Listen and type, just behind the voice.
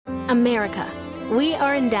America. We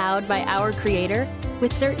are endowed by our Creator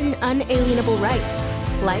with certain unalienable rights: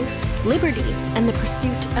 life, liberty, and the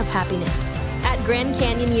pursuit of happiness. At Grand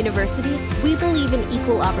Canyon University, we believe in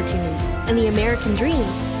equal opportunity, and the American dream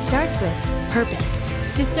starts with purpose.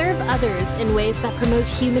 To serve others in ways that promote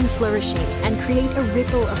human flourishing and create a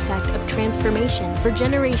ripple effect of transformation for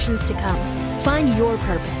generations to come. Find your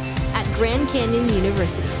purpose at Grand Canyon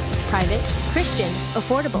University. Private, Christian,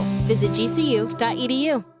 affordable. Visit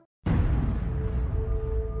gcu.edu.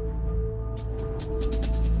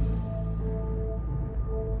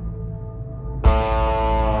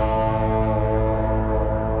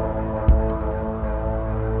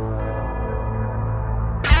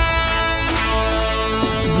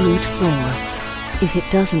 Brute force. If it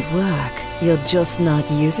doesn't work, you're just not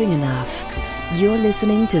using enough. You're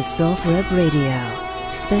listening to SOFREP Radio.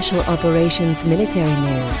 Special Operations Military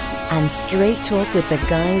News and straight talk with the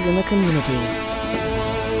guys in the community.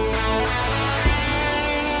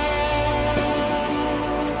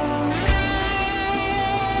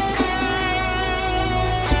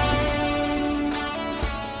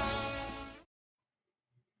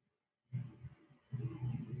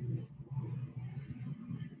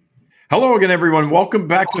 Hello again, everyone. Welcome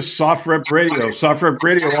back to SOFREP Radio. SOFREP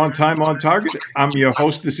Radio, on time, on target. I'm your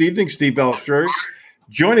host this evening, Steve Balestrieri.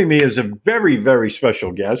 Joining me is a very, very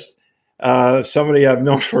special guest, somebody I've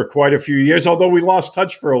known for quite a few years, although we lost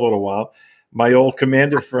touch for a little while. My old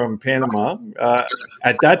commander from Panama.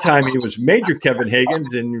 At that time, he was Major Kevin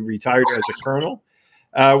Higgins and retired as a colonel.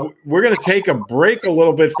 We're going to take a break a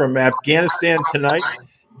little bit from Afghanistan tonight.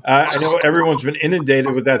 I know everyone's been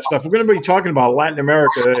inundated with that stuff. We're going to be talking about Latin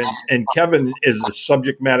America, and Kevin is the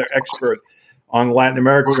subject matter expert on Latin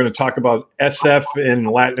America. We're going to talk about SF in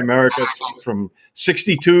Latin America from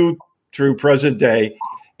 62 through present day,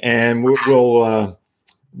 and we'll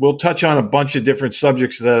touch on a bunch of different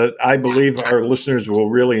subjects that I believe our listeners will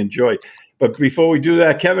really enjoy. But before we do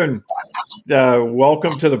that, Kevin,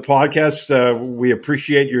 welcome to the podcast. We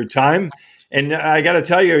appreciate your time. And I got to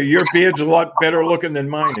tell you, your beard's a lot better looking than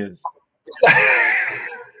mine is.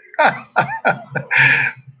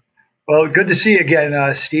 Well, good to see you again,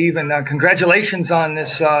 Steve, and congratulations on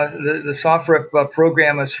this. The SOFREP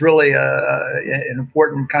program is really an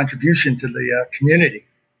important contribution to the community.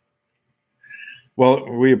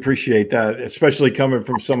 Well, we appreciate that, especially coming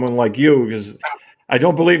from someone like you, because I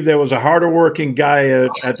don't believe there was a harder working guy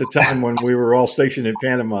at the time when we were all stationed in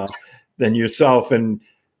Panama than yourself. And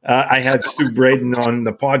I had Stu Braden on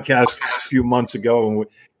the podcast a few months ago, and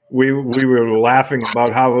we were laughing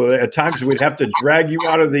about how at times we'd have to drag you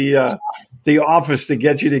out of the office to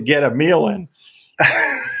get you to get a meal in.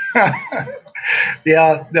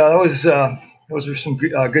 Yeah, no, those were some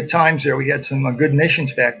good times there. We had some good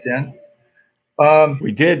missions back then.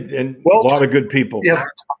 We did, and a lot of good people. Yeah.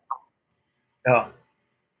 Yeah.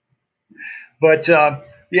 But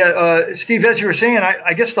Steve, as you were saying,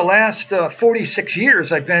 I guess the last 46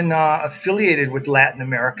 years I've been affiliated with Latin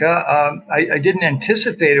America. I didn't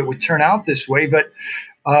anticipate it would turn out this way, but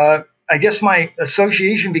I guess my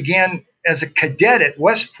association began as a cadet at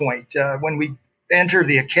West Point. When we enter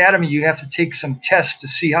the academy, you have to take some tests to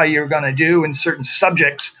see how you're going to do in certain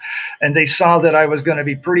subjects. And they saw that I was going to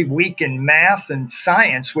be pretty weak in math and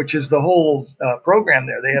science, which is the whole program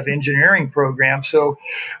there. They have engineering programs. So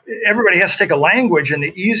everybody has to take a language. And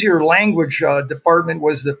the easier language department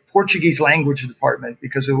was the Portuguese language department,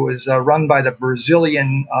 because it was run by the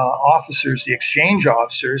Brazilian officers, the exchange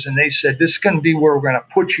officers. And they said, this is going to be where we're going to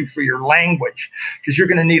put you for your language, because you're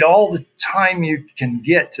going to need all the time you can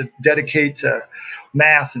get to dedicate to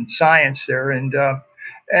math and science there. And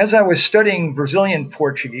as I was studying Brazilian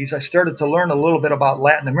Portuguese, I started to learn a little bit about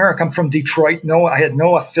Latin America. I'm from Detroit. I had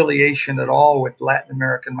no affiliation at all with Latin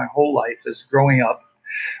America my whole life as growing up.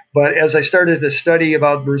 But as I started to study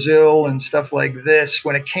about Brazil and stuff like this,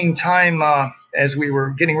 when it came time, as we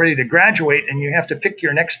were getting ready to graduate and you have to pick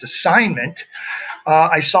your next assignment,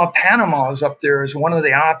 I saw Panama was up there as one of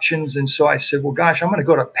the options. And so I said, well, gosh, I'm going to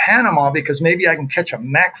go to Panama because maybe I can catch a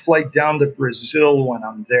MAC flight down to Brazil when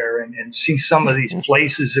I'm there and see some of these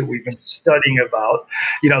places that we've been studying about,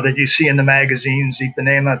 that you see in the magazines,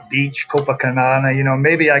 Ipanema Beach, Copacabana,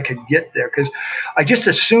 maybe I could get there, because I just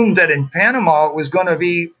assumed that in Panama it was going to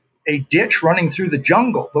be a ditch running through the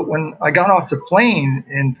jungle. But when I got off the plane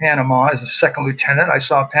in Panama as a second lieutenant, I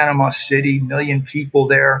saw Panama City, 1 million people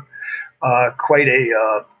there. Quite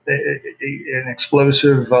an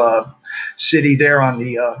explosive city there on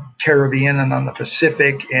the Caribbean and on the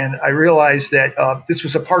Pacific. And I realized that this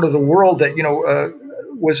was a part of the world that,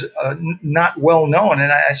 was not well known.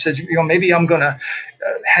 And I said, maybe I'm going to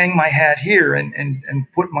hang my hat here and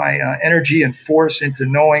put my energy and force into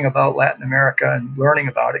knowing about Latin America and learning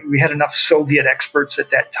about it. We had enough Soviet experts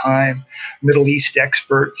at that time, Middle East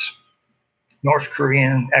experts, North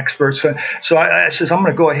Korean experts. So I says, I'm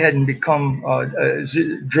going to go ahead and become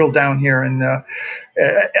drill down here. And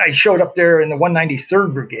I showed up there in the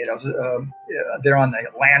 193rd Brigade. I was there on the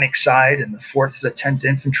Atlantic side in the 4th to the 10th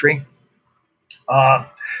Infantry.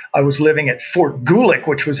 I was living at Fort Gulick,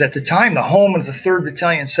 which was at the time the home of the 3rd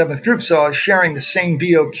Battalion, 7th Group. So I was sharing the same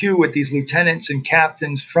BOQ with these lieutenants and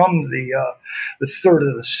captains from the 3rd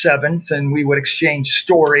of the 7th, and we would exchange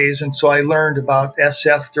stories. And so I learned about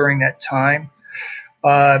SF during that time.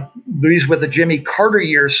 These were the Jimmy Carter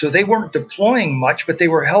years, so they weren't deploying much, but they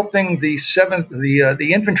were helping the 7th,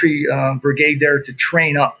 the infantry brigade there to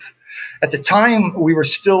train up. At the time, we were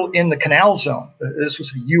still in the Canal Zone. This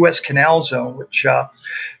was the U.S. Canal Zone, which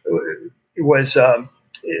was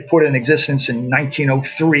put in existence in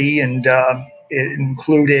 1903, and it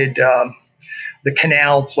included the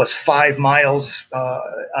canal plus 5 miles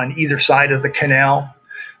on either side of the canal.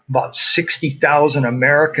 About 60,000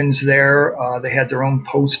 Americans there. They had their own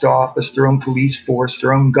post office, their own police force,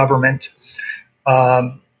 their own government.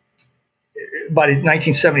 But in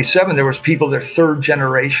 1977, there was people, their 3rd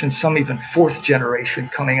generation, some even 4th generation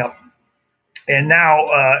coming up. And now,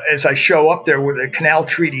 as I show up there, where the canal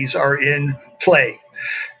treaties are in play,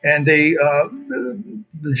 and the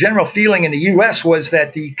general feeling in the U.S. was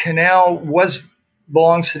that the canal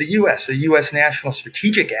belongs to the U.S., a U.S. national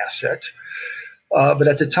strategic asset. But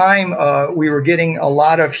at the time, we were getting a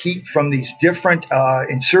lot of heat from these different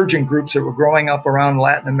insurgent groups that were growing up around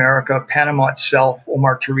Latin America. Panama itself,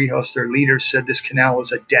 Omar Torrijos, their leader, said this canal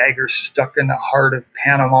was a dagger stuck in the heart of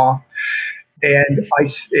Panama. And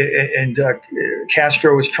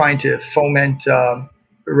Castro was trying to foment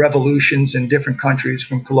revolutions in different countries,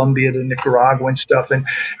 from Colombia to Nicaragua and stuff. And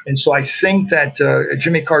so I think that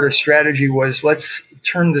Jimmy Carter's strategy was, let's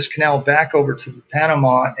turn this canal back over to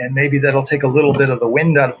Panama, and maybe that'll take a little bit of the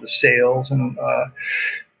wind out of the sails. And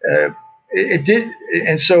it did.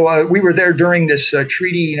 And so we were there during this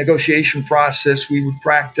treaty negotiation process. We would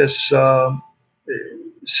practice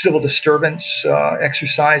civil disturbance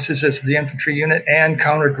exercises as the infantry unit and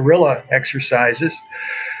counter-guerrilla exercises,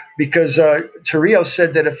 because Torrijos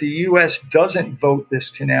said that if the U.S. doesn't vote this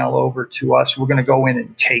canal over to us, we're going to go in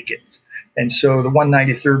and take it. And so the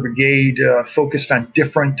 193rd Brigade focused on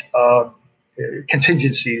different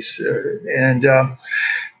contingencies.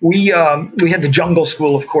 We had the jungle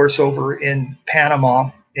school, of course, over in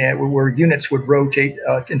Panama, where units would rotate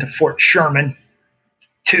into Fort Sherman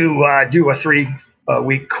to do a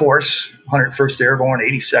 3-week course, 101st Airborne,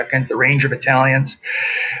 82nd, the Ranger battalions.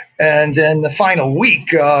 And then the final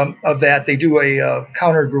week of that, they do a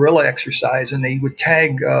counter-guerrilla exercise, and they would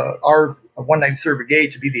tag our 193rd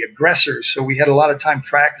Brigade to be the aggressors. So we had a lot of time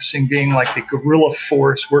practicing being like the guerrilla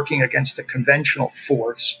force working against the conventional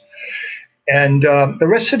force. And the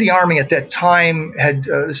rest of the Army at that time had,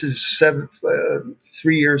 this is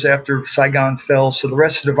 3 years after Saigon fell, so the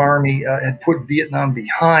rest of the Army had put Vietnam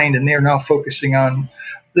behind, and they're now focusing on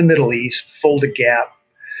the Middle East, Fulda Gap.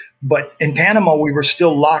 But in Panama, we were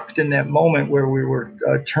still locked in that moment where we were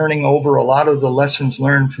turning over a lot of the lessons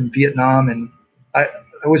learned from Vietnam, and I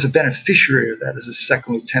was a beneficiary of that as a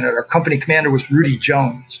second lieutenant. Our company commander was Rudy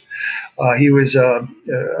Jones. He was a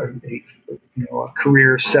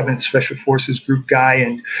career 7th Special Forces Group guy,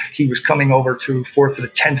 and he was coming over to 4th to the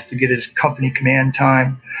 10th to get his company command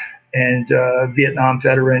time. And Vietnam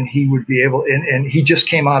veteran, he would be able, and he just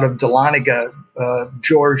came out of Dahlonega,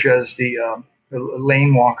 Georgia, as the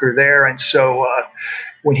lane walker there. And so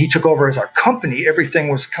when he took over as our company, everything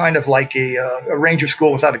was kind of like a ranger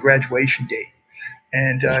school without a graduation date.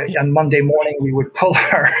 And on Monday morning, we would pull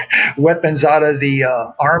our weapons out of the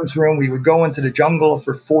arms room. We would go into the jungle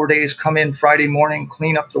for 4 days, come in Friday morning,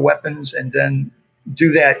 clean up the weapons, and then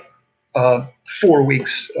do that 4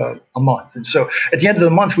 weeks a month. And so at the end of the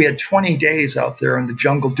month, we had 20 days out there in the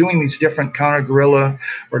jungle doing these different counter-guerrilla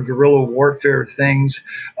or guerrilla warfare things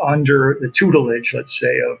under the tutelage, let's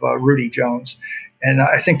say, of Rudy Jones. And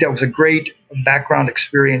I think that was a great background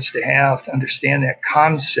experience to have, to understand that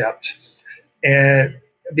concept. And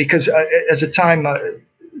because as a time,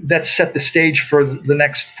 that set the stage for the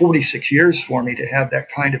next 46 years for me to have that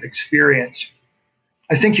kind of experience.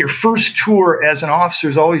 I think your first tour as an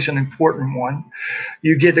officer is always an important one.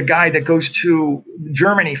 You get a guy that goes to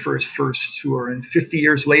Germany for his first tour, and 50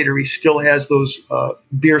 years later, he still has those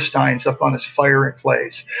beer steins up on his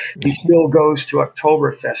fireplace. He still goes to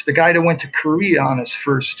Oktoberfest. The guy that went to Korea on his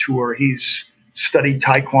first tour, he's studied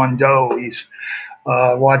Taekwondo. He's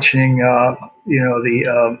watching,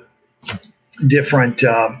 the different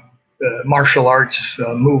martial arts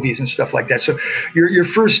movies and stuff like that. So your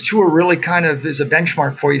first tour really kind of is a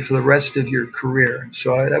benchmark for you for the rest of your career.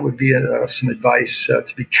 So that would be some advice to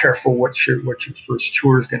be careful what your first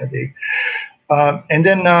tour is going to be. And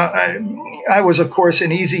then I was, of course,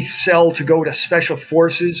 an easy sell to go to Special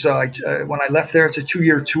Forces. When I left there, it's a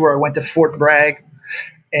 2-year tour. I went to Fort Bragg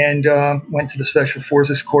and went to the Special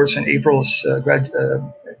Forces course in April of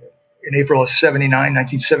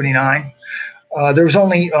 1979. There was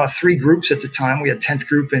only 3 groups at the time. We had 10th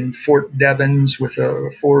group in Fort Devens with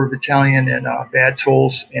a 4 battalion in Bad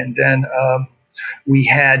Tolls, and then we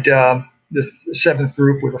had the 7th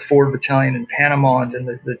group with a 4 battalion in Panama, and then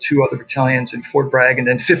the 2 other battalions in Fort Bragg, and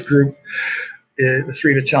then 5th group, the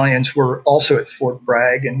 3 battalions were also at Fort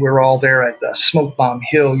Bragg, and we were all there at Smoke Bomb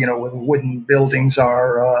Hill, where the wooden buildings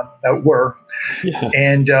were, yeah.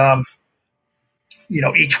 And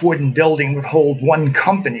each wooden building would hold one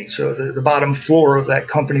company. So the bottom floor of that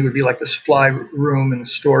company would be like the supply room and the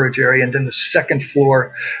storage area. And then the second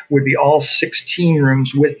floor would be all 16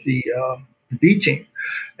 rooms with the B team.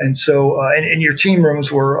 And so, and your team rooms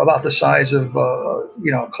were about the size of, a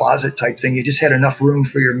closet type thing. You just had enough room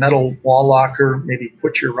for your metal wall locker, maybe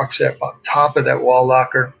put your rucksack on top of that wall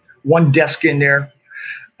locker, one desk in there,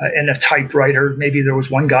 and a typewriter. Maybe there was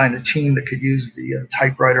one guy in the team that could use the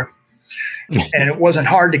typewriter. And it wasn't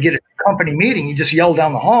hard to get a company meeting. You just yell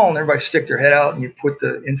down the hall and everybody stick their head out and you put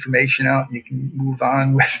the information out and you can move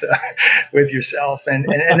on with yourself. And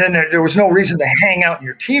then there was no reason to hang out in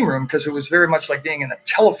your team room because it was very much like being in a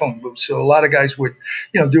telephone booth. So a lot of guys would,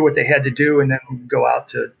 do what they had to do and then go out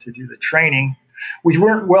to do the training. We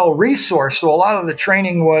weren't well resourced. So a lot of the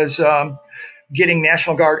training was getting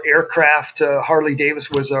National Guard aircraft. Harley Davis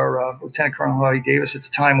was our, Lieutenant Colonel Harley Davis at the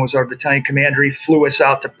time was our battalion commander. He flew us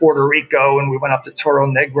out to Puerto Rico and we went up to Toro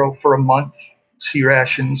Negro for a month, sea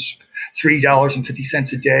rations,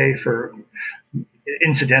 $3.50 a day for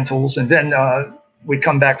incidentals. And then we'd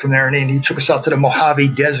come back from there and he took us out to the Mojave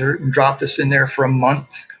Desert and dropped us in there for a month,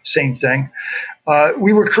 same thing.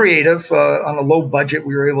 We were creative on a low budget.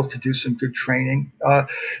 We were able to do some good training.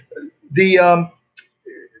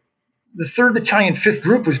 The 3rd Battalion, 5th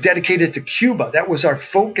Group was dedicated to Cuba. That was our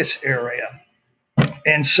focus area.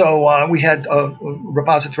 And so we had a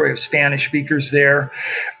repository of Spanish speakers there.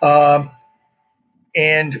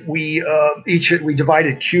 And we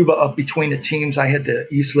divided Cuba up between the teams. I had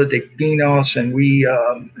the Isla de Pinos, and we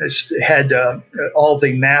had all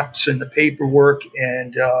the maps and the paperwork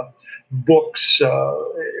and books,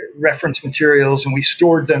 reference materials, and we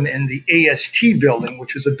stored them in the AST building,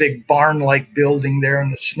 which was a big barn-like building there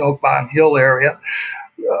in the Smoke Bomb Hill area.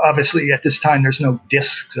 Obviously, at this time, there's no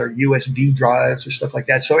discs or USB drives or stuff like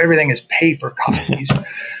that, so everything is paper copies.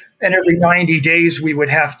 And every 90 days, we would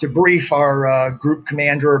have to brief our group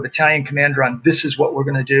commander or battalion commander on this is what we're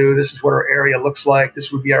going to do, this is what our area looks like,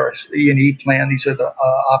 this would be our E&E plan, these are the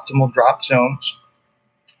optimal drop zones.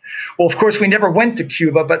 Well, of course, we never went to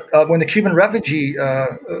Cuba, but when the Cuban refugee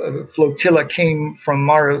flotilla came from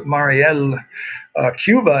Mariel,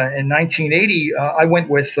 Cuba in 1980, I went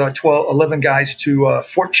with 11 guys to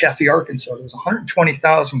Fort Chaffee, Arkansas. There was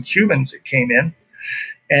 120,000 Cubans that came in,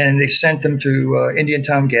 and they sent them to Indian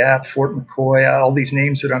Tom Gap, Fort McCoy, all these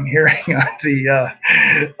names that I'm hearing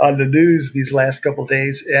on the news these last couple of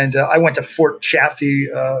days. And I went to Fort Chaffee,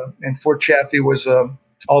 and Fort Chaffee was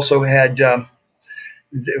also had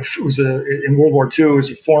in World War II, it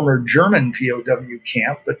was a former German POW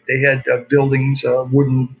camp, but they had buildings,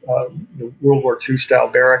 wooden World War II style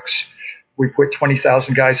barracks. We put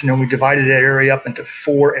 20,000 guys, and then we divided that area up into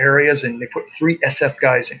 4 areas, and they put 3 SF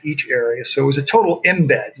guys in each area. So it was a total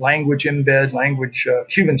embed, language,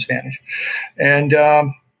 Cuban Spanish. And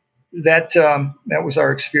that was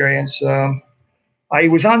our experience. I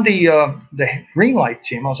was on the green light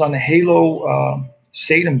team. I was on the Halo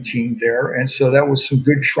SATM team there, and so that was some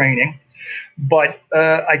good training. But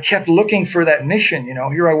I kept looking for that mission.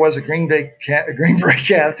 Here I was, a Green Beret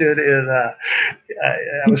captain, and I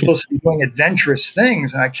was supposed to be doing adventurous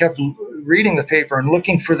things. And I kept reading the paper and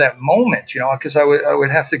looking for that moment, because I would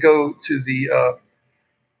have to go to the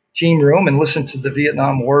team room and listen to the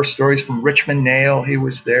Vietnam War stories from Richmond Nail. He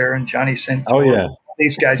was there, and Johnny Centaur. Oh yeah.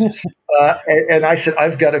 These guys. And I said,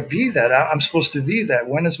 I've got to be that. I'm supposed to be that.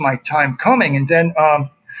 When is my time coming? And then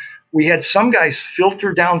we had some guys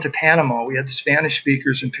filter down to Panama. We had the Spanish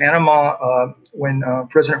speakers in Panama. When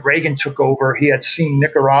President Reagan took over, he had seen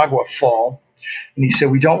Nicaragua fall. And he said,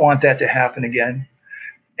 we don't want that to happen again.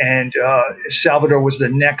 And Salvador was the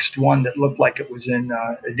next one that looked like it was in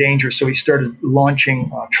danger. So he started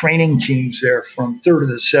launching training teams there from 3rd to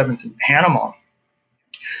the 7th in Panama.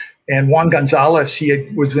 And Juan Gonzalez,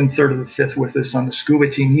 was in 3rd or 5th with us on the scuba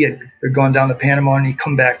team. He had gone down to Panama and he'd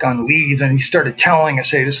come back on leave, and he started telling us,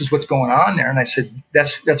 hey, this is what's going on there. And I said,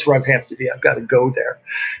 that's where I have to be. I've got to go there.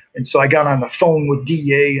 And so I got on the phone with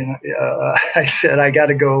DEA and I said, I got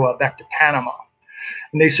to go back to Panama.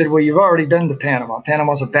 And they said, well, you've already been to Panama.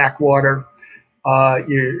 Panama's a backwater.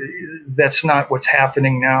 That's not what's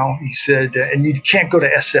happening now. He said, and you can't go to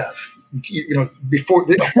SF. Before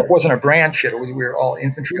it wasn't a branch yet. We were all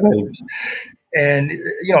infantry officers. And,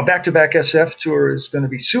 back-to-back SF tour is going to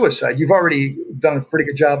be suicide. You've already done a pretty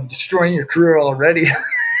good job of destroying your career already.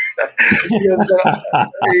 He goes,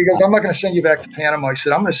 I'm not going to send you back to Panama. He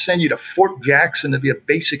said, I'm going to send you to Fort Jackson to be a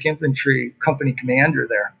basic infantry company commander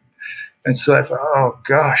there. And so I thought, oh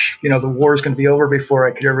gosh, the war is going to be over before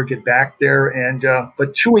I could ever get back there. And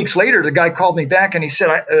but 2 weeks later, the guy called me back and he said,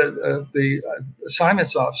 the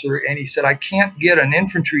assignments officer, and he said, I can't get an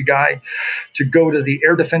infantry guy to go to the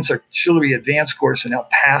Air Defense Artillery Advanced Course in El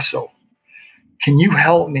Paso. Can you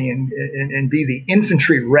help me and be the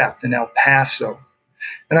infantry rep in El Paso?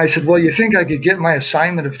 And I said, well, you think I could get my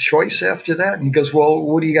assignment of choice after that? And he goes, well,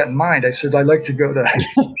 what do you got in mind? I said, I'd like to go to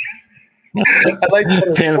I'd like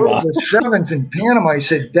to Panama. The 7th in Panama. He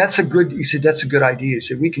said, that's a good idea. He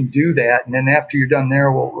said, we can do that. And then after you're done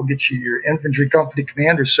there, we'll get you your infantry company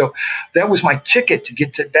commander. So that was my ticket to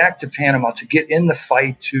get back to Panama, to get in the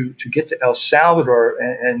fight, to get to El Salvador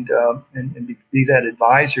and be that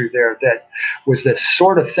advisor there. That was the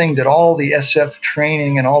sort of thing that all the SF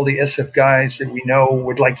training and all the SF guys that we know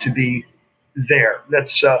would like to be there.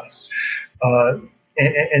 That's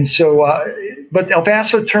but El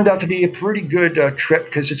Paso turned out to be a pretty good trip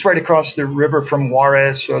because it's right across the river from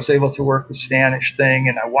Juarez. So I was able to work the Spanish thing,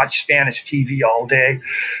 and I watched Spanish TV all day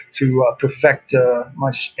to perfect my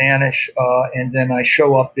Spanish. And then I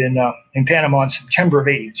show up in Panama in September of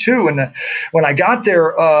 '82. And when I got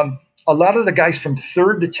there, a lot of the guys from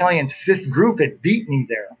 3rd Battalion, 5th Group had beat me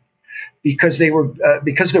there because there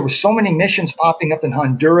were so many missions popping up in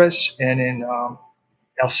Honduras and in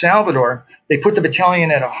El Salvador. They put the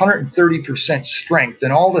battalion at 130% strength,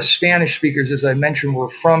 and all the Spanish speakers, as I mentioned, were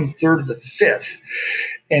from 3rd to 5th.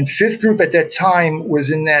 And 5th Group at that time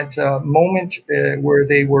was in that moment where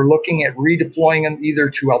they were looking at redeploying them either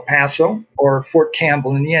to El Paso or Fort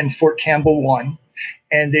Campbell. In the end, Fort Campbell won,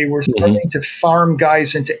 and they were starting to farm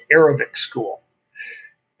guys into Arabic school.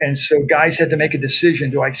 And so guys had to make a decision.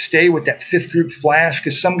 Do I stay with that 5th Group flash?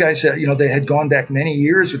 Because some guys, they had gone back many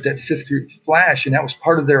years with that 5th Group flash, and that was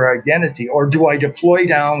part of their identity. Or do I deploy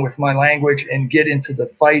down with my language and get into the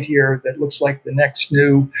fight here that looks like the next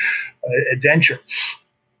new adventure?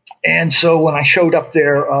 And so when I showed up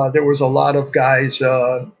there, there was a lot of guys,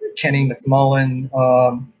 Kenny McMullen,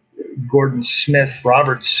 Gordon Smith,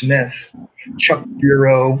 Robert Smith, Chuck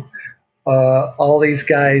Bureau. All these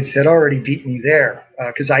guys had already beat me there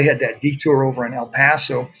because I had that detour over in El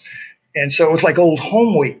Paso. And so it was like old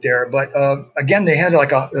home weight there. But again, they had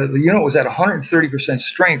the unit was at 130%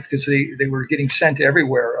 strength because they were getting sent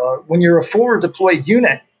everywhere. When you're a forward deployed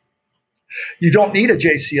unit, you don't need a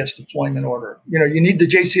JCS deployment order. You need the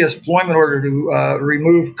JCS deployment order to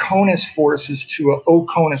remove CONUS forces to an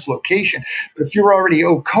OCONUS location. But if you're already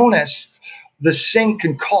OCONUS, the SINC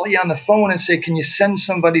can call you on the phone and say, can you send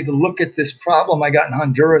somebody to look at this problem I got in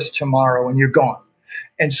Honduras tomorrow, and you're gone.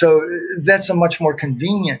 And so that's a much more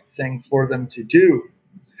convenient thing for them to do.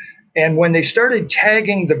 And when they started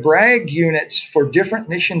tagging the Bragg units for different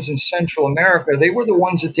missions in Central America, they were the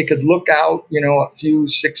ones that they could look out, a few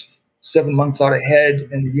 6-7 months out ahead,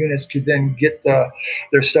 and the units could then get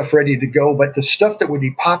their stuff ready to go. But the stuff that would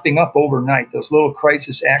be popping up overnight, those little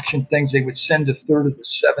crisis action things, they would send to 3rd or the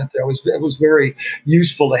 7th. It was very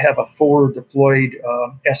useful to have a forward deployed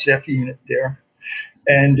SF unit there.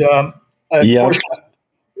 And of course,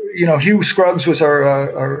 Hugh Scruggs was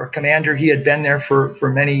our commander. He had been there for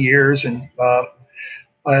many years, and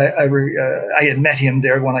I had met him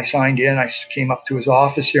there when I signed in. I came up to his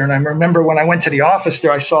office there, and I remember when I went to the office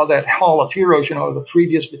there, I saw that Hall of Heroes, the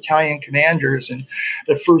previous battalion commanders, and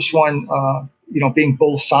the first one, being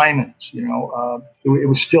Bull Simons. It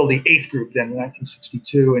was still the 8th Group then in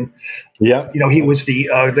 1962, and he was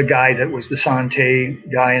the guy that was the Sante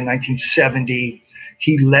guy in 1970.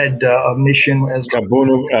 He led a mission as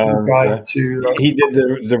Kabuno, guy to. He did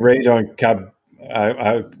the raid on Cab.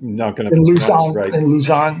 I'm not going to. In Luzon, right. In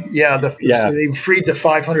Luzon, So they freed the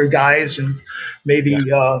 500 guys, and maybe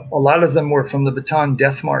a lot of them were from the Bataan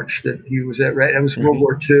Death March that he was at. Right, it was World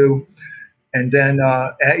War II, and then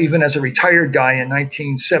even as a retired guy in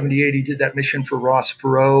 1978, he did that mission for Ross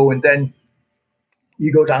Perot, and then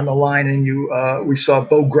you go down the line and we saw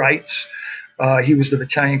Bo Greitz. He was the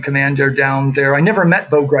battalion commander down there. I never met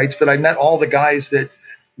Bo Greitz, but I met all the guys that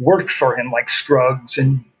worked for him, like Scruggs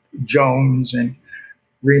and Jones and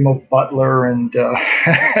Remo Butler and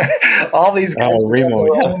all these guys have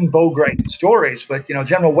their own Bo Greitz stories. But,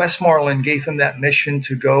 General Westmoreland gave him that mission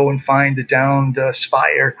to go and find the downed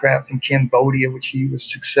spy aircraft in Cambodia, which he was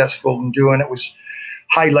successful in doing. It was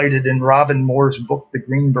highlighted in Robin Moore's book, The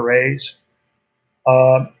Green Berets.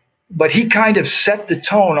 But he kind of set the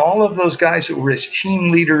tone. All of those guys that were his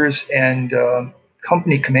team leaders and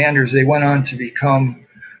company commanders, they went on to become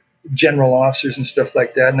general officers and stuff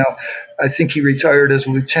like that. Now, I think he retired as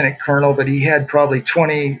a lieutenant colonel, but he had probably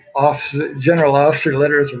 20 general officer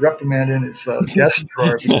letters of reprimand in his desk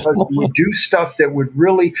drawer because he would do stuff that would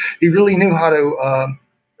he really knew how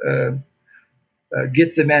to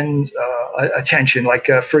get the men's attention. Like,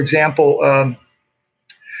 for example,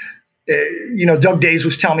 Doug Days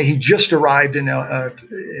was telling me he just arrived in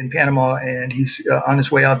Panama, and he's on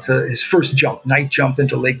his way out to his first night jump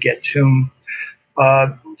into Lake Gatun.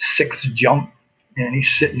 6th jump, and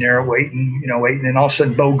he's sitting there waiting, and all of a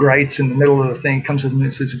sudden Bo Greitz in the middle of the thing comes in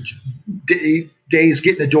and says, Days,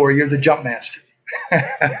 get in the door, you're the jump master.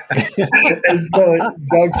 And so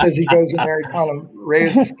Doug says he goes in there, he kind of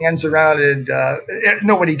raised his hands around, and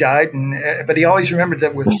nobody died, but he always remembered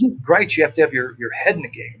that with Greitz you have to have your head in the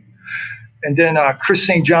game. And then Chris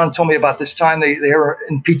St. John told me about this time they were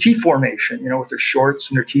in PT formation, with their shorts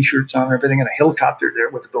and their T-shirts on and everything, in a helicopter there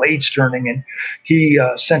with the blades turning. And he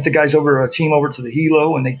sent the guys a team over to the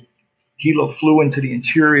helo, and helo flew into the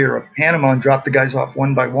interior of Panama and dropped the guys off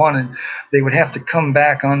one by one. And they would have to come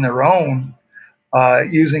back on their own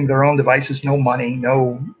using their own devices, no money,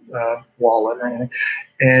 no wallet or anything.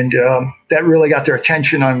 And that really got their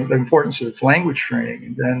attention on the importance of language training.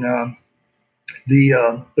 And then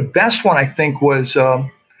the best one, I think, was an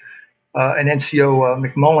NCO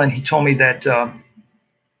McMullen. He told me that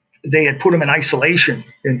they had put him in isolation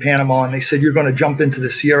in Panama, and they said, you're going to jump into the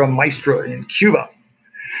Sierra Maestra in Cuba.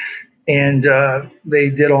 And they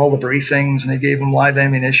did all the briefings, and they gave him live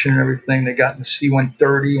ammunition and everything. They got in the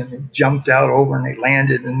C-130, and they jumped out over, and they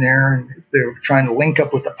landed in there, and they were trying to link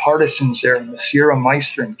up with the partisans there in the Sierra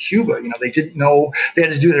Maestra in Cuba. They didn't know. They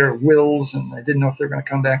had to do their wills, and they didn't know if they were going to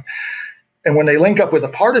come back. And when they link up with a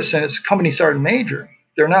partisan, it's Company Sergeant Major.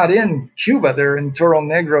 They're not in Cuba. They're in Toro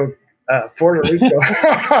Negro, Puerto Rico.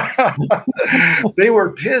 They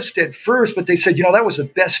were pissed at first, but they said, that was the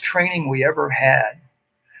best training we ever had.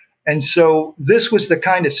 And so this was the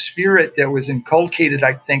kind of spirit that was inculcated,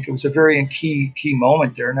 I think. It was a very key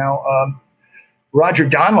moment there. Now, Roger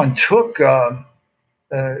Donlin took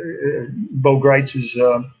Bo Greitz's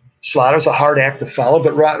slaughter. It was a hard act to follow,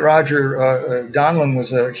 but Roger Donlin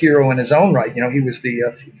was a hero in his own right. He was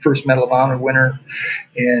the first Medal of Honor winner,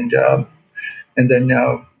 and then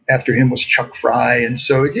after him was Chuck Fry, and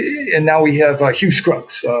now we have Hugh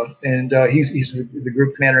Scruggs, and he's the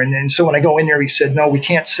group commander. And so when I go in there, he said, no, we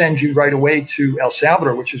can't send you right away to El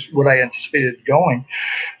Salvador, which is what I anticipated going,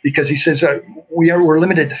 because he says we're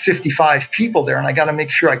limited to 55 people there, and I got to make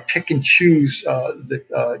sure I pick and choose the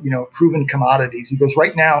proven commodities. He goes,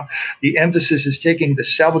 right now the emphasis is taking the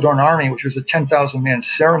Salvadoran army, which was a 10,000 man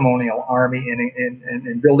ceremonial army,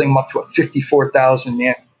 and building them up to a 54,000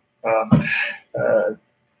 man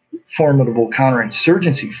formidable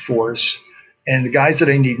counterinsurgency force. And the guys that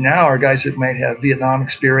I need now are guys that might have Vietnam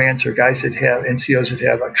experience, or guys that have NCOs that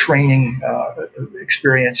have a training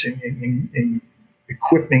experience in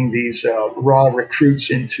equipping these raw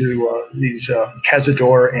recruits into these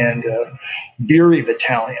Cazador and Beery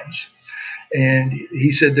battalions. And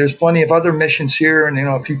he said, there's plenty of other missions here, and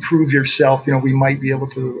if you prove yourself, we might be able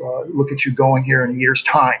to look at you going here in a year's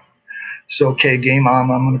time. So, okay, game on.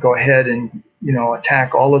 I'm going to go ahead and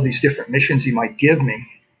attack all of these different missions he might give me.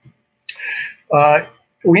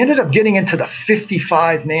 We ended up getting into the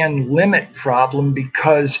 55-man limit problem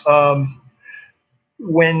because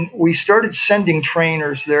when we started sending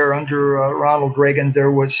trainers there under Ronald Reagan,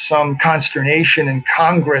 there was some consternation in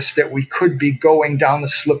Congress that we could be going down the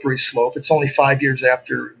slippery slope. It's only 5 years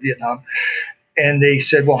after Vietnam. And they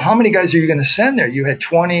said, well, how many guys are you going to send there? You had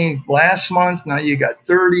 20 last month. Now you got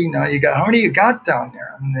 30. Now you got, how many you got down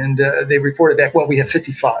there? And they reported back, well, we have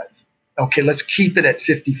 55. Okay, let's keep it at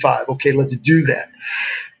 55. Okay, let's do that.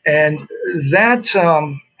 And that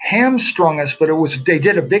hamstrung us, but they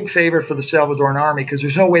did a big favor for the Salvadoran army, because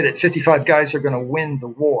there's no way that 55 guys are going to win the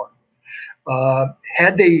war.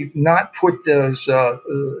 Had they not put those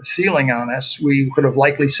ceiling on us, we could have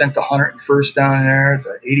likely sent the 101st down there,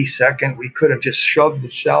 the 82nd. We could have just shoved the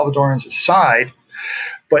Salvadorans aside.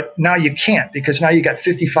 But now you can't, because now you got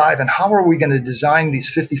 55, and how are we going to design these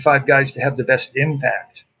 55 guys to have the best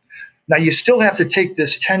impact? Now, you still have to take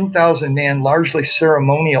this 10,000-man, largely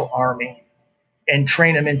ceremonial army and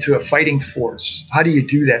train them into a fighting force. How do you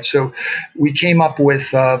do that? So we came up with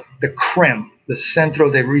the CREM, the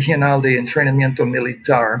Centro de Regional de Entrenamiento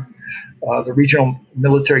Militar, the Regional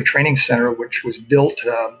Military Training Center, which was built,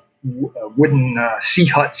 wooden sea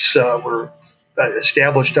huts were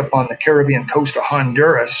established up on the Caribbean coast of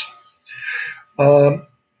Honduras.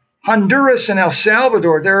 Honduras and El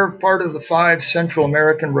Salvador, they're part of the 5 Central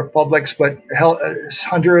American republics, but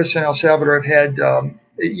Honduras and El Salvador have had, a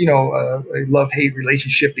love-hate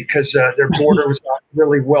relationship because their border was not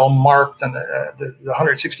really well marked on the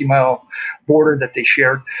 160-mile border that they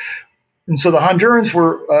shared. And so the Hondurans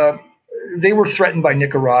were threatened by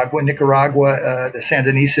Nicaragua. The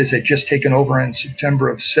Sandinistas had just taken over in September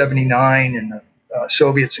of '79, and the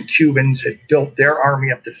Soviets and Cubans had built their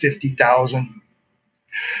army up to 50,000.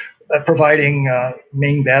 Providing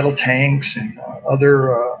main battle tanks and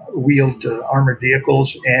other wheeled armored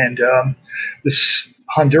vehicles. And this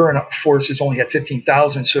Honduran forces only had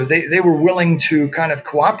 15,000. So they were willing to kind of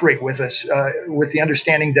cooperate with us with the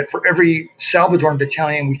understanding that for every Salvadoran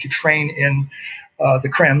battalion we could train in the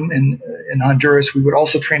CREM in Honduras, we would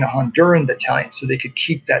also train a Honduran battalion so they could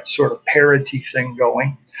keep that sort of parity thing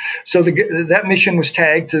going. So that mission was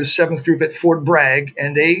tagged to the 7th Group at Fort Bragg,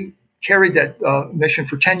 and they carried that mission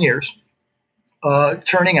for 10 years,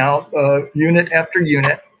 turning out unit after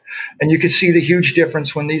unit. And you could see the huge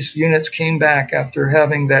difference when these units came back after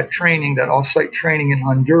having that training, that off-site training in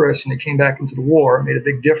Honduras, and they came back into the war. It made a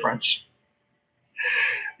big difference.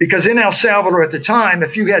 Because in El Salvador at the time,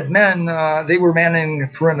 if you had men, they were manning the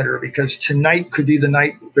perimeter because tonight could be the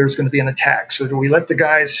night there's going to be an attack. So do we let the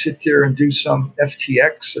guys sit there and do some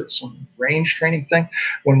FTX or some range training thing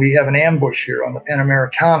when we have an ambush here on the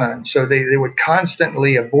Panamericana? And so they would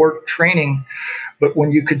constantly abort training. But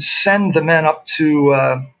when you could send the men up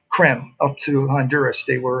to CREM, up to Honduras,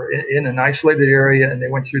 they were in an isolated area and they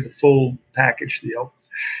went through the full package deal.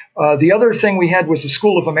 The other thing we had was the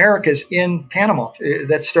School of Americas in Panama.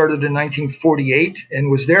 That started in 1948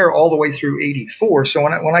 and was there all the way through 84. So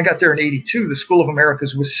when I got there in 82, the School of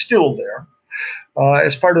Americas was still there.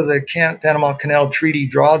 As part of the Panama Canal Treaty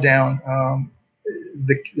drawdown,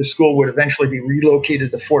 the school would eventually be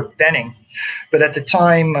relocated to Fort Benning. But at the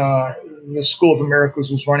time, the School of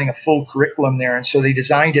Americas was running a full curriculum there, and so they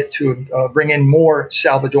designed it to bring in more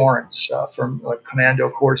Salvadorans from commando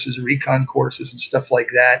courses, recon courses, and stuff like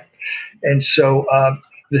that. And so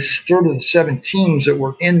this third of the 7 teams that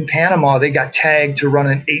were in Panama, they got tagged to run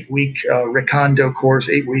an 8-week recondo course,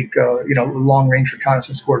 8-week long-range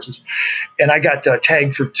reconnaissance courses. And I got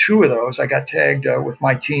tagged for 2 of those. I got tagged with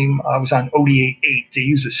my team. I was on ODA 8. They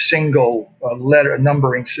use a single letter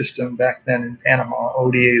numbering system back then in Panama,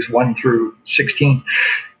 ODAs 1 through 16.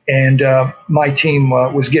 And my team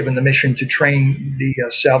was given the mission to train the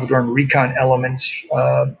Salvadoran recon elements,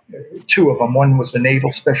 2 of them. One was the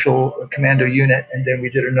Naval Special Commando Unit, and then we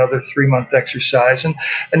did another 3-month exercise. And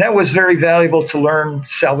that was very valuable to learn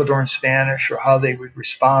Salvadoran Spanish or how they would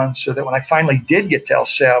respond, so that when I finally did get to El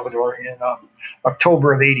Salvador in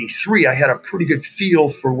October of '83, I had a pretty good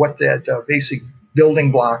feel for what that basic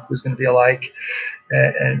building block was going to be like.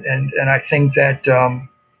 And I think that,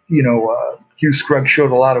 Hugh Scruggs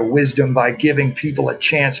showed a lot of wisdom by giving people a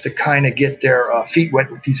chance to kind of get their feet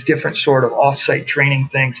wet with these different sort of off-site training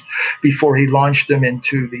things before he launched them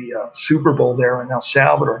into the Super Bowl there in El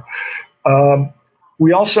Salvador.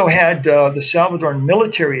 We also had the Salvadoran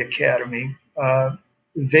Military Academy.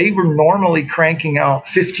 They were normally cranking out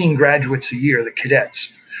 15 graduates a year, the cadets.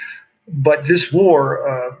 But this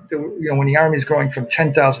war, when the Army is growing from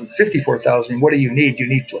 10,000 to 54,000, what do you need? You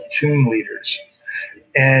need platoon leaders.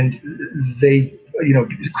 And they,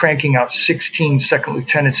 cranking out 16 second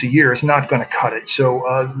lieutenants a year is not going to cut it. So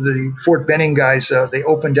the Fort Benning guys, they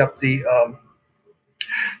opened up the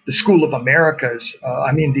School of Americas,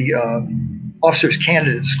 the Officers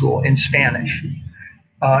Candidate School in Spanish.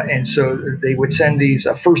 And so they would send these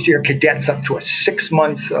first-year cadets up to a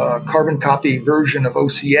 6-month carbon copy version of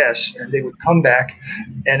OCS, and they would come back.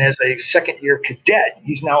 And as a second-year cadet,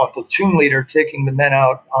 he's now a platoon leader taking the men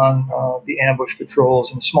out on the ambush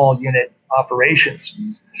patrols and small unit operations.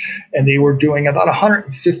 And they were doing about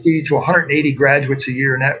 150 to 180 graduates a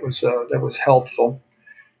year, and that was helpful.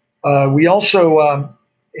 We also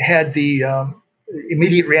had the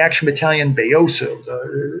Immediate Reaction Battalion Beoso.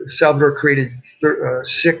 Salvador created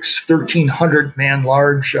 6 1,300-man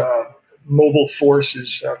large mobile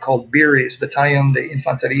forces called BIRIs, Batallón de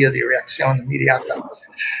Infantería de Reacción Inmediata.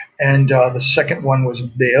 And the second one was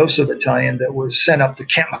Beoso Battalion that was sent up to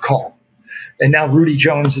Camp Macomb. And now Rudy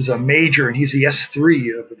Jones is a major, and he's the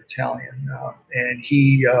S3 of the battalion. And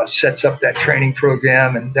he sets up that training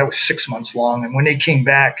program, and that was 6 months long. And when they came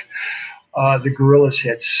back, the guerrillas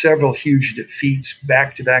had several huge defeats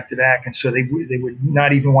back to back to back, and so they would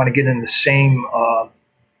not even want to get in the same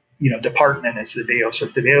department as the Deosa.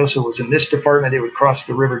 If the Deosa was in this department, they would cross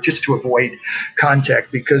the river just to avoid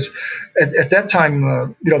contact, because at that time,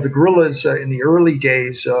 the guerrillas in the early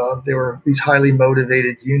days, they were these highly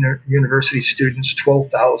motivated university students,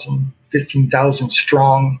 12,000, 15,000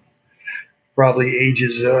 strong, probably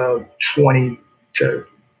ages 20 to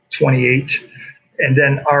 28. And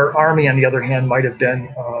then our army, on the other hand, might have been,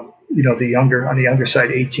 on the younger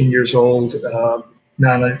side, 18 years old,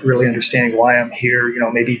 not really understanding why I'm here,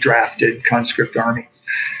 maybe drafted conscript army.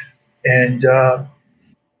 And so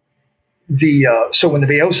when the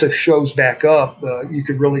Deosa shows back up, you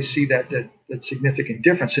could really see that significant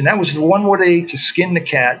difference. And that was the one way to skin the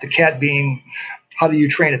cat being, how do you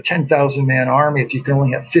train a 10,000-man army if you can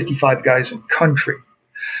only have 55 guys in country?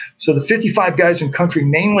 So the 55 guys in country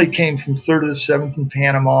mainly came from 3rd to the 7th in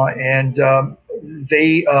Panama, and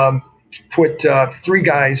they put 3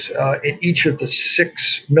 guys in each of the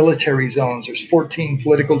 6 military zones. There's 14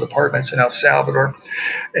 political departments in El Salvador,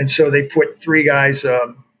 and so they put 3 guys.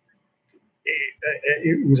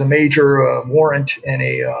 It was a major warrant and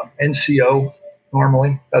a NCO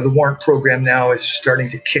normally. The warrant program now is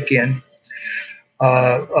starting to kick in.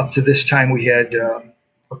 Up to this time, we had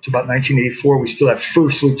up to about 1984, we still have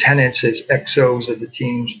first lieutenants as XOs of the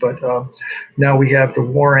teams, but now we have the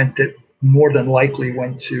warrant that more than likely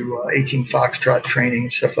went to 18 Foxtrot training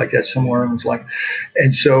and stuff like that somewhere. And was like,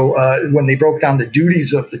 and so when they broke down the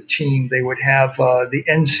duties of the team, they would have the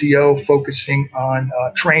NCO focusing on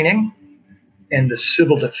training and the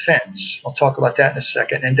civil defense. I'll talk about that in a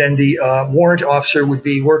second. And then the warrant officer would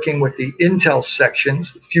be working with the intel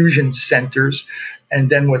sections, the fusion centers, and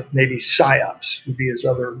then with maybe PSYOPs would be his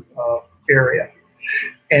other area.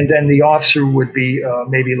 And then the officer would be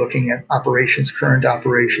maybe looking at operations, current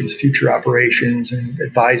operations, future operations, and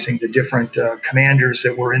advising the different commanders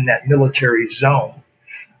that were in that military zone.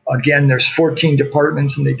 Again, there's 14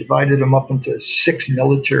 departments, and they divided them up into 6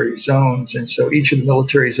 military zones. And so each of the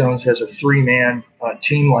military zones has a 3-man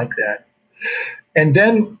team like that. And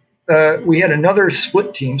then we had another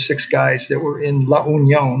split team, 6 guys that were in La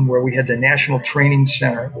Unión, where we had the National Training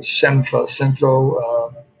Center, the CEMFA, Centro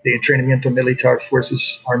de Entrenamiento Militar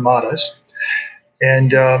Fuerzas Armadas.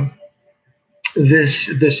 And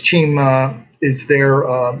this team is there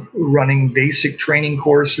running basic training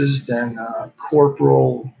courses, then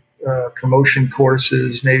corporal promotion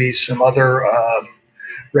courses, maybe some other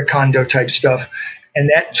recondo type stuff. And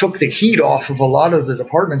that took the heat off of a lot of the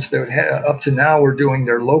departments that up to now were doing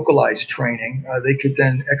their localized training. They could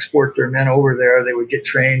then export their men over there. They would get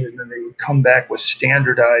trained, and then they would come back with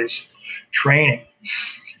standardized training.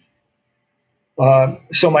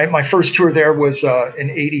 So my first tour there was in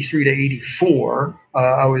 83 to 84.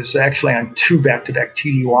 I was actually on 2 back-to-back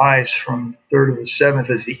TDYs from 3rd to the 7th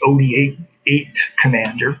as the ODA-8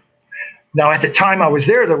 commander. Now, at the time I was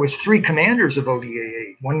there was 3 commanders of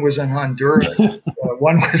ODA-8. One was in Honduras,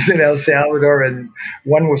 one was in El Salvador, and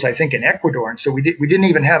one was, I think, in Ecuador. And so we didn't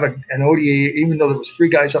even have an ODA, even though there was 3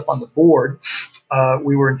 guys up on the board.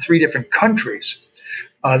 We were in 3 different countries.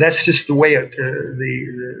 That's just the way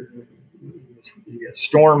the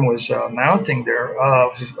storm was mounting there.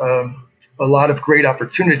 A lot of great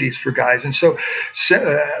opportunities for guys. And so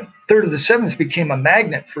 3rd to the 7th became a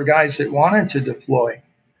magnet for guys that wanted to deploy.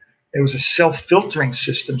 It was a self-filtering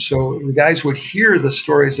system. So the guys would hear the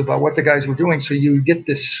stories about what the guys were doing. So you get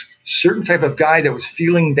this certain type of guy that was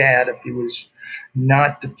feeling bad if he was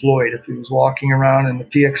not deployed. If he was walking around in the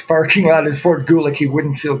PX parking lot in Fort Gulick, he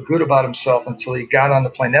wouldn't feel good about himself until he got on the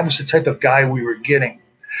plane. That was the type of guy we were getting.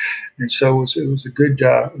 And so it was a good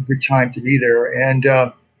time to be there. And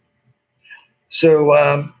so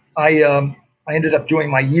I ended up doing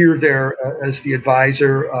my year there as the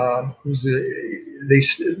advisor.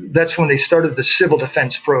 That's when they started the civil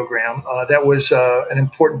defense program. That was an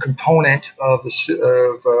important component of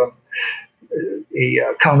a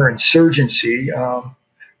counterinsurgency.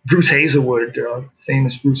 Bruce Hazelwood,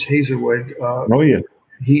 famous Bruce Hazelwood. Oh yeah.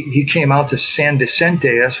 He came out to San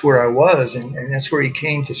Vicente. That's where I was, and that's where he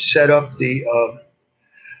came to set up the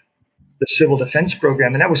civil defense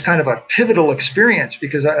program. And that was kind of a pivotal experience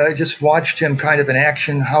because I just watched him kind of in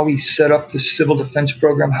action, how he set up the civil defense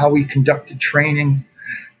program, how he conducted training.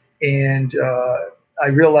 And I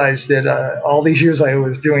realized that all these years I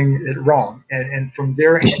was doing it wrong. And from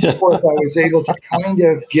there and forth, I was able to kind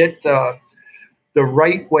of get the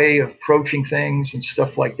right way of approaching things and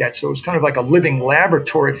stuff like that. So it was kind of like a living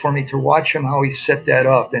laboratory for me to watch him, how he set that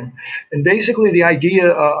up. And basically the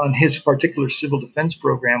idea on his particular civil defense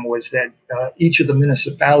program was that each of the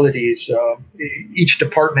municipalities, each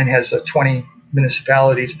department has 20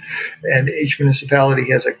 municipalities, and each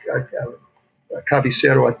municipality has a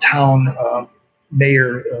cabecero, a town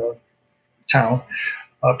mayor town,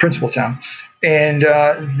 principal town. And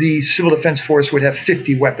the civil defense force would have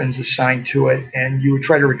 50 weapons assigned to it, and you would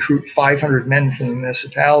try to recruit 500 men from the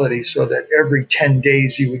municipality so that every 10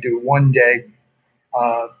 days you would do 1 day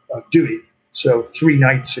of duty. So 3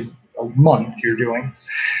 nights a month you're doing.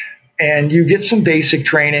 And you get some basic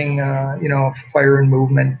training, fire and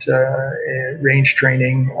movement, range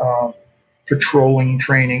training, patrolling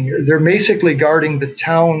training. They're basically guarding the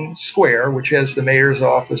town square, which has the mayor's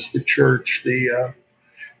office, the church, the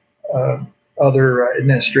other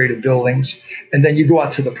administrative buildings, and then you go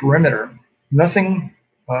out to the perimeter. Nothing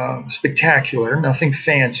spectacular, nothing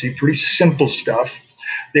fancy, pretty simple stuff.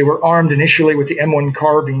 They were armed initially with the M1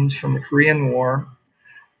 carbines from the Korean War,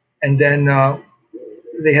 and then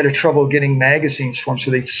they had trouble getting magazines for them,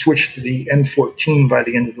 so they switched to the M14 by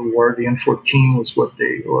the end of the war. The M14 was what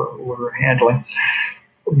they were handling.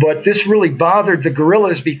 But this really bothered the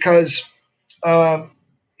guerrillas because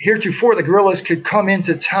heretofore, the guerrillas could come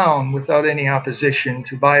into town without any opposition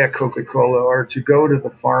to buy a Coca-Cola or to go to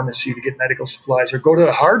the pharmacy to get medical supplies or go to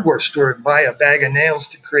the hardware store and buy a bag of nails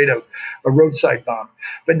to create a roadside bomb.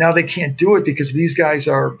 But now they can't do it because these guys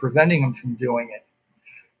are preventing them from doing it.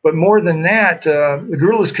 But more than that, the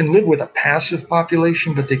guerrillas can live with a passive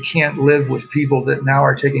population, but they can't live with people that now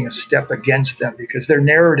are taking a step against them because their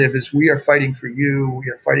narrative is, we are fighting for you, we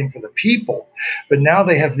are fighting for the people. But now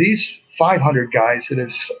they have these 500 guys that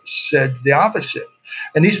have said the opposite.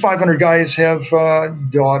 And these 500 guys have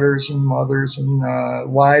daughters and mothers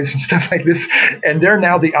and wives and stuff like this. And they're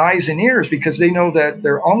now the eyes and ears because they know that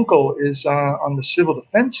their uncle is on the civil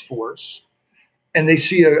defense force. And they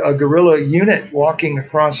see a guerrilla unit walking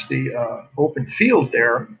across the open field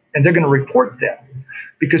there, and they're going to report that.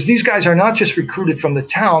 Because these guys are not just recruited from the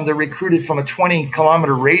town, they're recruited from a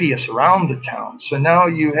 20-kilometer radius around the town. So now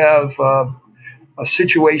you have a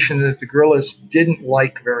situation that the guerrillas didn't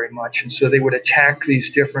like very much, and so they would attack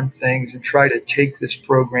these different things and try to take this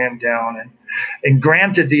program down. And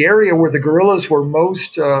granted, the area where the guerrillas were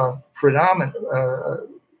most predominant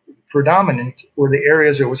were the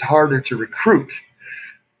areas it was harder to recruit.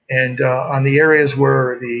 And on the areas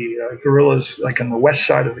where the guerrillas, like on the west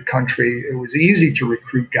side of the country, it was easy to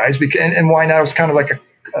recruit guys. And why not? It was kind of like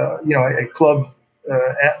a club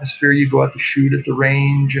atmosphere. You go out to shoot at the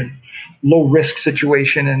range and low risk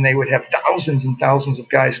situation, and they would have thousands and thousands of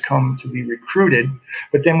guys come to be recruited.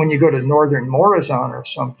 But then when you go to northern Morazan or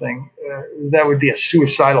something, that would be a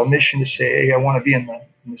suicidal mission to say, hey, I want to be in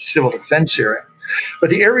the civil defense area. But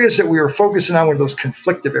the areas that we were focusing on were those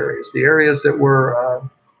conflictive areas, the areas that were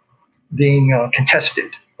being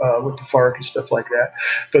contested with the FARC and stuff like that.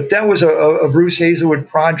 But that was a Bruce Hazelwood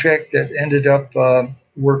project that ended up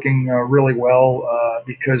working really well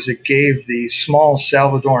because it gave the small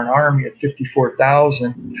Salvadoran army at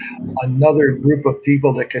 54,000 another group of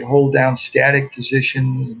people that could hold down static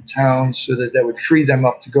positions in towns so that would free them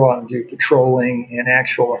up to go out and do patrolling and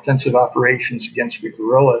actual offensive operations against the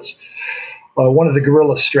guerrillas. One of the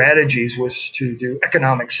guerrilla strategies was to do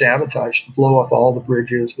economic sabotage, to blow up all the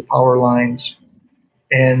bridges, the power lines,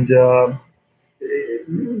 and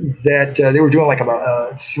that they were doing like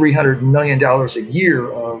about $300 million a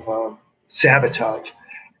year of sabotage.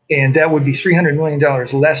 And that would be $300 million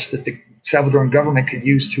less that the Salvadoran government could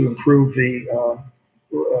use to improve the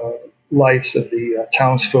lives of the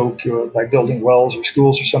townsfolk by building wells or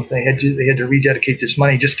schools or something. They had to rededicate this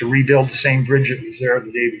money just to rebuild the same bridge that was there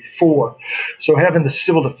the day before. So having the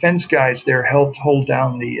civil defense guys there helped hold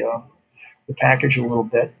down the package a little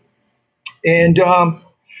bit. And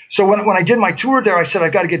so when I did my tour there, I said,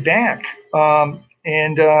 I've got to get back. I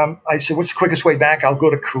said, what's the quickest way back? I'll go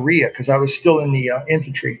to Korea, because I was still in the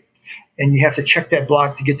infantry. And you have to check that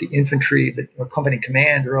block to get the infantry, the company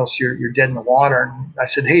command, or else you're dead in the water. And I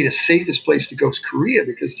said, hey, the safest place to go is Korea,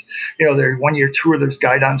 because, their 1 year tour, there's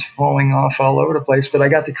guidons falling off all over the place. But I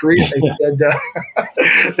got to Korea. They said,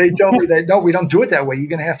 they told me that, no, we don't do it that way. You're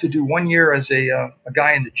going to have to do 1 year as a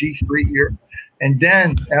guy in the G3 here. And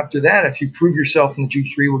then after that, if you prove yourself in the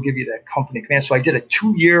G3, we'll give you that company command. So I did a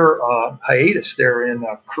 2-year hiatus there in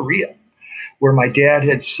Korea, where my dad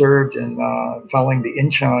had served in following the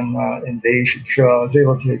Incheon invasion. So I was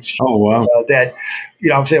able to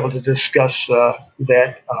I was able to discuss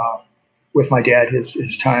that with my dad,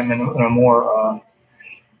 his time in a more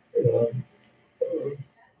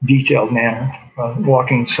detailed manner.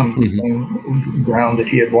 walking some ground that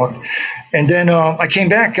he had walked. And then I came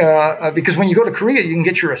back because when you go to Korea, you can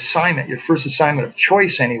get your assignment, your first assignment of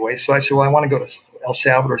choice anyway. So I said, well, I want to go to El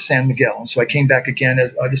Salvador, San Miguel. And so I came back again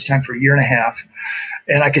this time for a year and a half.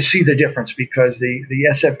 And I could see the difference because the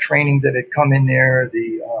SF training that had come in there,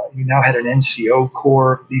 we now had an NCO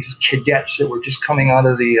corps, these cadets that were just coming out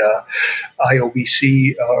of the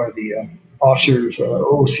IOBC or the officers,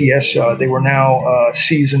 OCS. They were now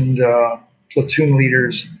seasoned platoon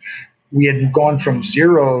leaders. We had gone from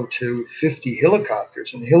 0 to 50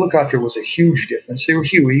 helicopters, and the helicopter was a huge difference. They were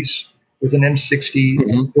Hueys with an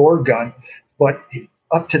M60 door gun, but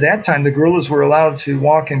up to that time, the guerrillas were allowed to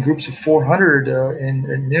walk in groups of 400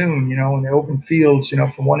 in noon, in the open fields,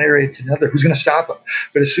 from one area to another. Who's going to stop them?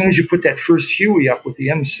 But as soon as you put that first Huey up with the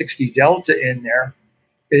M60 Delta in there,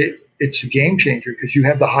 it's a game changer because you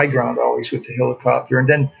have the high ground always with the helicopter. And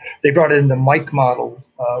then they brought in the Mike model,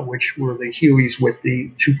 which were the Hueys with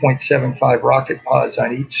the 2.75 rocket pods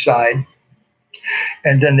on each side.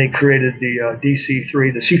 And then they created the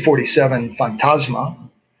DC-3, the C-47 Fantasma.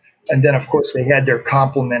 And then, of course, they had their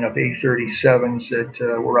complement of A-37s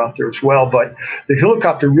that were out there as well. But the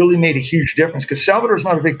helicopter really made a huge difference because Salvador is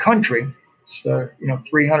not a big country. It's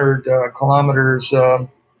 300 kilometers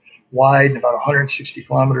wide and about 160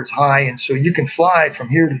 kilometers high, and so you can fly from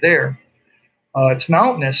here to there. It's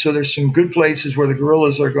mountainous, so there's some good places where the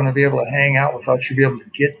guerrillas are going to be able to hang out without you be able to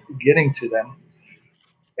getting to them.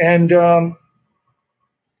 And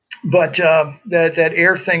but that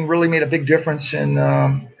air thing really made a big difference in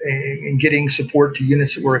getting support to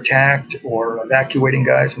units that were attacked or evacuating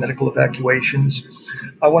guys, medical evacuations.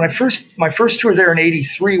 When my first tour there in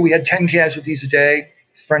 '83, we had 10 casualties a day.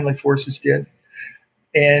 Friendly forces did,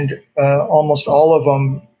 and almost all of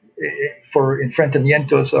them for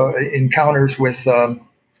enfrentamientos, encounters with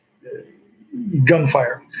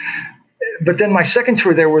gunfire. But then my second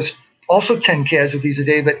tour there was also 10 casualties a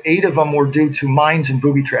day, but 8 of them were due to mines and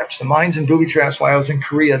booby traps. The mines and booby traps, while I was in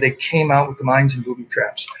Korea, they came out with the mines and booby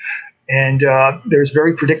traps. And there's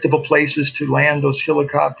very predictable places to land those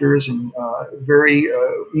helicopters and very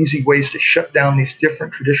easy ways to shut down these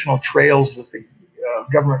different traditional trails that the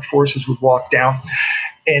government forces would walk down.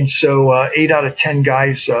 And so 8 out of 10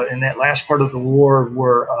 guys in that last part of the war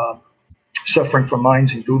were suffering from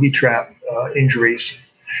mines and booby trap injuries.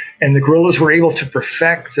 And the guerrillas were able to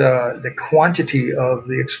perfect the quantity of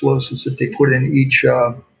the explosives that they put in each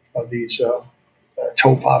of these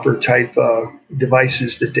toe popper type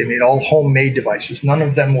devices that they made, all homemade devices. None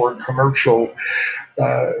of them were commercial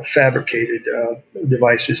fabricated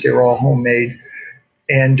devices. They were all homemade.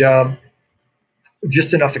 And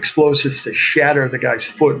just enough explosives to shatter the guy's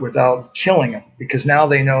foot without killing him, because now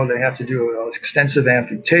they know they have to do an extensive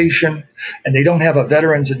amputation, and they don't have a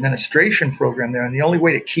veterans administration program there. And the only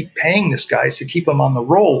way to keep paying this guy is to keep him on the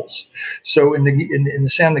rolls. So in the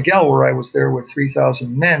San Miguel, where I was there with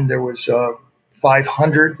 3,000 men, there was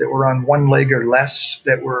 500 that were on one leg or less,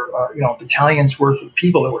 that were battalions worth of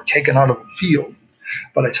people that were taken out of the field.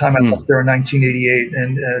 By the time I left there in 1988,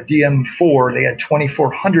 and DM4, they had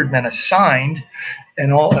 2,400 men assigned,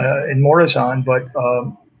 and all in Morazan, but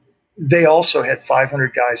they also had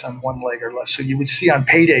 500 guys on one leg or less. So you would see on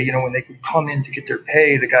payday, when they would come in to get their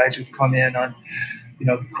pay, the guys would come in on,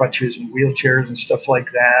 crutches and wheelchairs and stuff like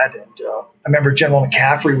that. And I remember General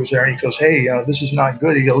McCaffrey was there, and he goes, "Hey, this is not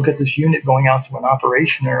good. You look at this unit going out to an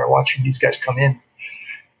operation there, watching these guys come in."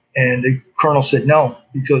 And the colonel said, "No,"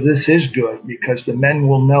 because this is good, because the men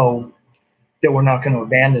will know that we're not going to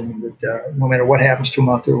abandon them. That no matter what happens to them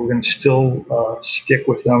out there, we're going to still stick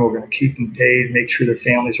with them. We're going to keep them paid, make sure their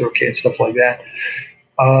families are okay, and stuff like that.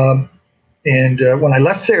 When I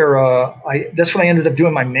left there, that's when I ended up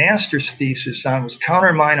doing my master's thesis on was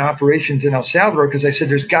countermine operations in El Salvador, because I said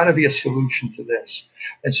there's got to be a solution to this.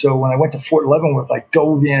 And so when I went to Fort Leavenworth, I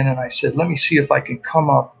dove in and I said, let me see if I can come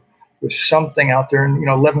up with something out there. And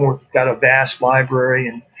Leavenworth got a vast library,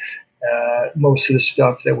 and most of the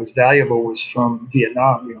stuff that was valuable was from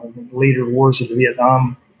Vietnam. The later wars of the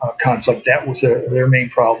Vietnam conflict, that was their main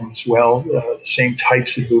problem as well. The same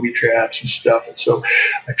types of booby traps and stuff. And so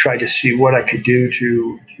I tried to see what I could do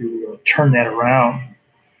to turn that around.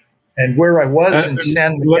 And where I was in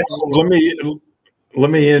San Miguel. Let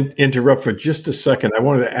me interrupt for just a second. I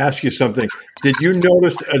wanted to ask you something. Did you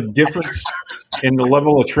notice a difference in the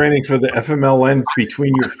level of training for the FMLN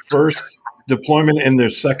between your first deployment and their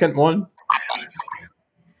second one?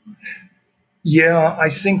 Yeah, I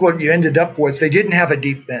think what you ended up was they didn't have a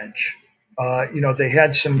deep bench. They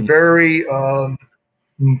had some very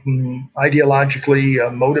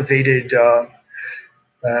ideologically motivated, the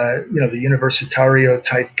Universitario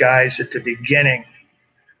type guys at the beginning.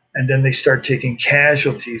 and then they start taking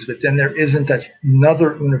casualties, but then there isn't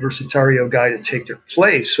another Universitario guy to take their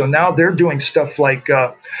place. So now they're doing stuff like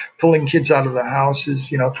pulling kids out of the houses,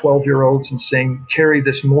 12-year-olds, and saying, carry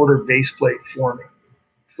this mortar base plate for me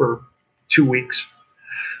for 2 weeks.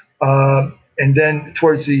 And then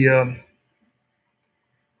towards the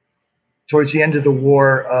end of the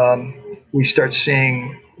war, we start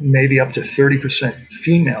seeing maybe up to 30%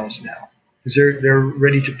 females now, because they're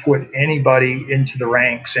ready to put anybody into the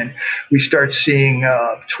ranks. And we start seeing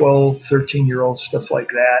 12, 13-year-olds, stuff like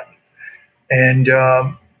that. And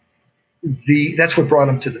that's what brought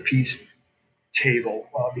them to the peace table,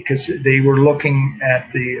 because they were looking at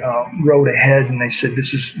the road ahead, and they said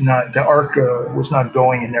the arc was not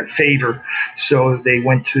going in their favor. So they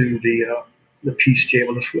went to the peace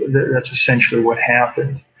table. That's essentially what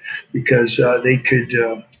happened, because they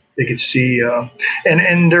could see,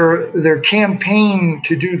 and their campaign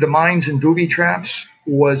to do the mines and booby traps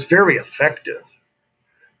was very effective,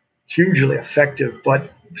 hugely effective.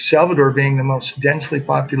 But Salvador, being the most densely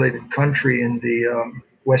populated country in the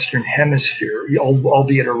Western Hemisphere,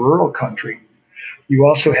 albeit a rural country, you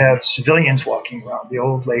also have civilians walking around, the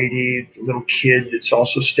old lady, the little kid that's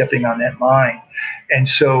also stepping on that mine. And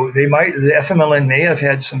so the FMLN may have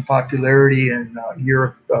had some popularity in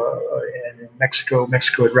Europe and in Mexico.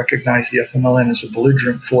 Mexico had recognized the FMLN as a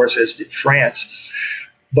belligerent force, as did France.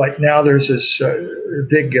 But now there's this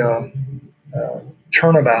big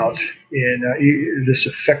turnabout in this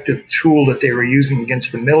effective tool that they were using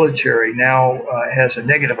against the military now has a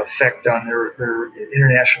negative effect on their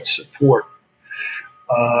international support,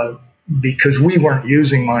 because we weren't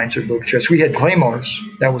using mines or booby traps. We had claymores.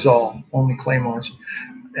 That was all, only claymores.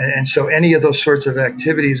 And so any of those sorts of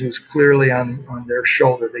activities was clearly on their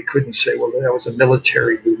shoulder. They couldn't say, well, that was a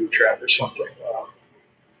military booby trap or something.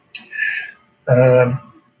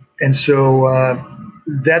 And so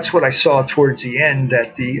that's what I saw towards the end,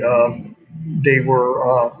 that they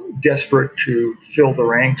were desperate to fill the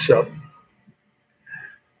ranks up.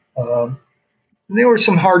 There were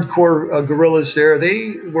some hardcore guerrillas there.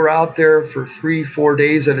 They were out there for 3-4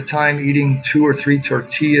 days at a time, eating 2 or 3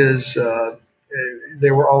 tortillas.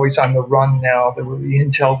 They were always on the run now. The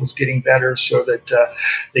intel was getting better, so that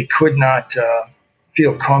they could not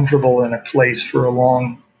feel comfortable in a place for a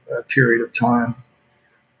long period of time.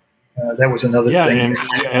 That was another thing. Yeah, and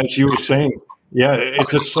as you were saying,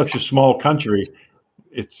 it's just such a small country.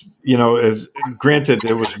 It's, as granted,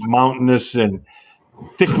 it was mountainous and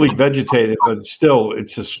thickly vegetated, but still,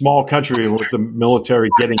 it's a small country with the military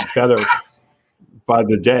getting better by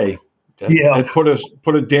the day. It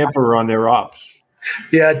put a damper on their ops.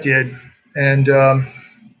 Yeah, it did. And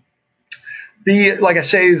like I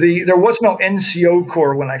say, there was no NCO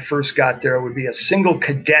Corps when I first got there. It would be a single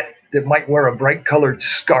cadet that might wear a bright colored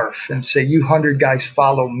scarf and say, "You 100 guys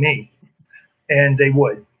follow me," and they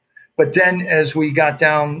would. But then as we got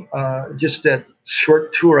down, just that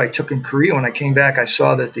short tour I took in Korea, when I came back, I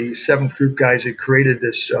saw that the 7th Group guys had created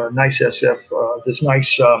this nice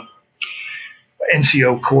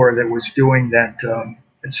NCO Corps that was doing that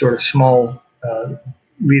sort of small unit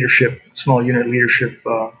leadership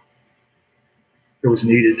that was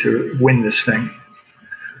needed to win this thing.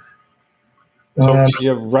 So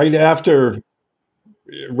right after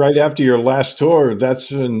your last tour, that's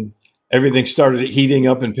when everything started heating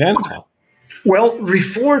up in Panama. Well,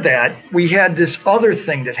 before that, we had this other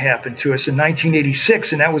thing that happened to us in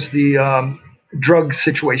 1986, and that was the drug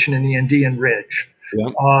situation in the Andean Ridge.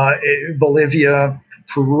 Yeah. Bolivia,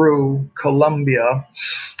 Peru, Colombia.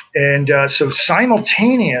 And so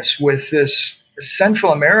simultaneous with this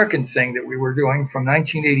Central American thing that we were doing from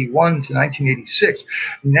 1981 to 1986,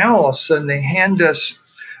 now all of a sudden they hand us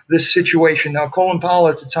this situation. Now, Colin Powell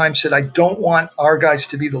at the time said, "I don't want our guys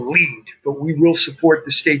to be the lead, but we will support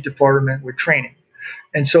the State Department with training."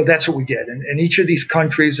 And so that's what we did. And each of these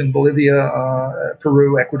countries, in Bolivia,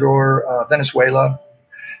 Peru, Ecuador, Venezuela,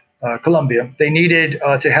 Colombia, they needed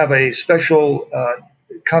to have a special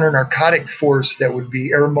counter-narcotic force that would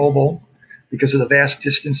be air mobile because of the vast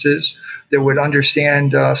distances, that would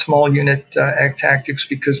understand small unit tactics,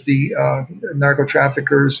 because the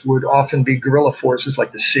narco-traffickers would often be guerrilla forces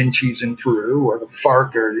like the Sinchis in Peru, or the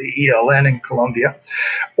FARC or the ELN in Colombia,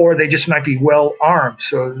 or they just might be well armed.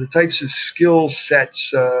 So the types of skill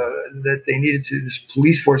sets that these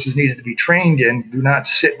police forces needed to be trained in do not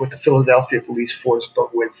sit with the Philadelphia Police Force,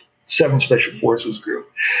 but with 7th Special Forces Group.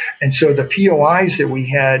 And so the POIs that we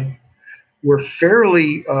had were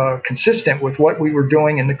fairly consistent with what we were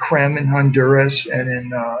doing in the CREM in Honduras and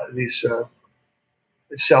in these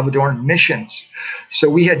Salvadoran missions. So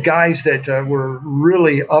we had guys that were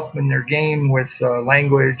really up in their game with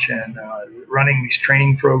language and running these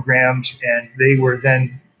training programs, and they were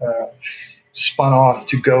then spun off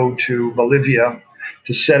to go to Bolivia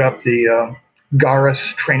to set up the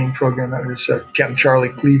GARAS training program. That was Captain Charlie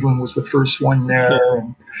Cleveland was the first one there,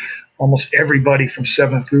 and almost everybody from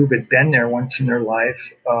 7th Group had been there once in their life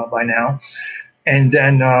by now. And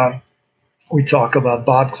then we talk about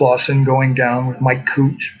Bob Clausen going down with Mike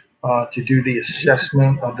Cooch to do the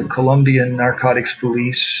assessment of the Colombian narcotics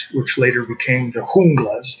police, which later became the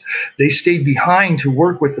Junglas. They stayed behind to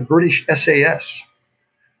work with the British SAS.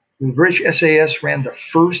 The British SAS ran the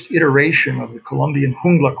first iteration of the Colombian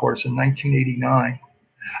Jungla course in 1989.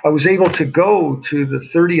 I was able to go to the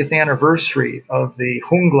 30th anniversary of the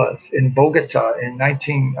Junglas in Bogota in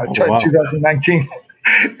 2019.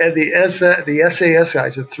 And the SAS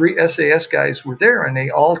guys, the 3 SAS guys were there, and they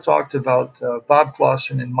all talked about Bob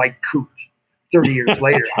Clausen and Mike Cooch 30 years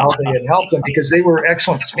later, how they had helped them, because they were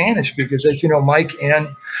excellent Spanish, because as you know, Mike and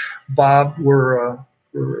Bob were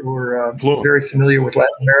very familiar with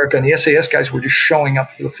Latin America, and the SAS guys were just showing up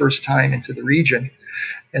for the first time into the region,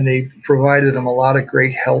 and they provided them a lot of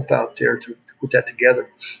great help out there to put that together.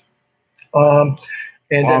 And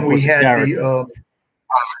then we had the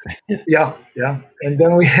and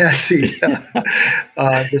then we had the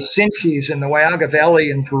Sinchis in the Huallaga Valley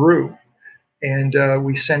in Peru, and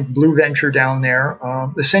we sent Blue Venture down there.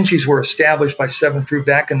 The Sinchis were established by 7th Group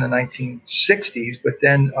back in the 1960s, but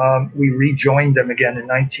then we rejoined them again in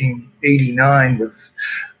 1989 with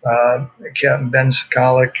Captain Ben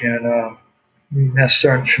Sakalik and Master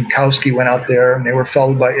Sergeant Shimkowski went out there, and they were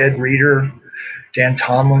followed by Ed Reeder. Dan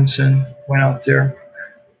Tomlinson went out there.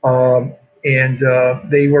 And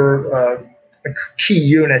they were a key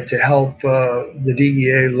unit to help the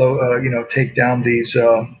DEA, take down these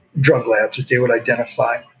drug labs that they would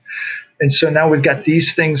identify. And so now we've got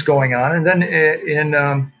these things going on. And then,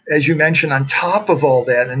 as you mentioned, on top of all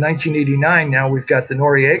that, in 1989, now we've got the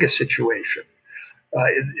Noriega situation.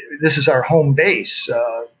 This is our home base,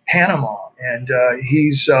 Panama, and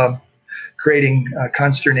he's creating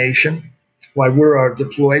consternation while we're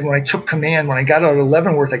deployed. When I took command, when I got out of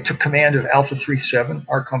Leavenworth, I took command of Alpha 37,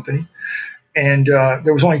 our company. And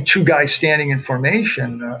there was only 2 guys standing in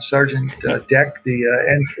formation, Sergeant Deck, Leo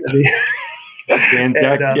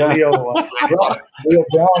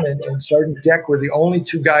Brown and Sergeant Deck were the only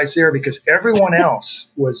 2 guys there, because everyone else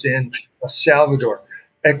was in El Salvador,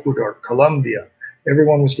 Ecuador, Colombia.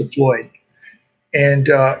 Everyone was deployed. And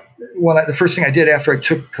the first thing I did after I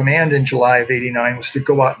took command in July of '89 was to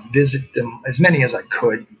go out and visit them, as many as I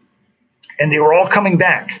could. And they were all coming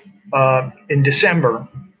back in December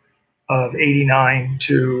of '89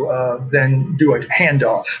 to then do a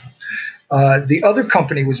handoff. The other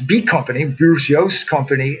company was B Company, Bruce Yost's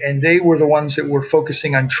company, and they were the ones that were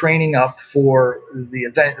focusing on training up for the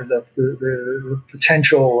event, the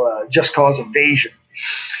potential just cause invasion.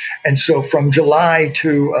 And so from July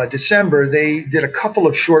to December, they did a couple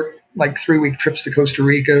of short, like 3-week trips to Costa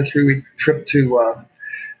Rica, 3-week trip to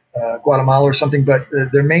Guatemala or something. But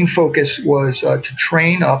their main focus was to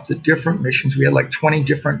train up the different missions. We had like 20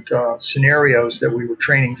 different scenarios that we were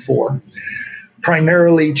training for,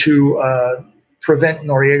 primarily to prevent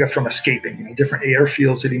Noriega from escaping. Different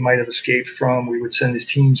airfields that he might have escaped from, we would send his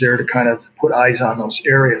teams there to kind of put eyes on those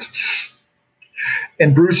areas.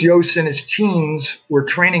 And Bruce Yost and his teams were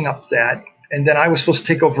training up that, and then I was supposed to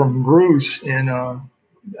take over from Bruce in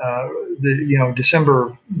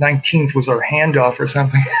December 19th was our handoff or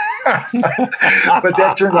something. But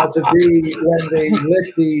that turned out to be when they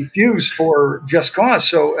lit the fuse for Just Cause.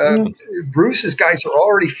 So Bruce's guys are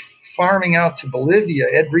already farming out to Bolivia.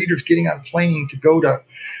 Ed Reeder's getting on a plane to go to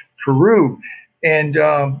Peru, and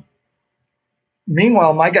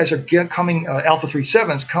meanwhile, my guys are coming, Alpha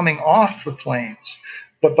 37s coming off the planes.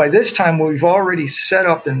 But by this time, we've already set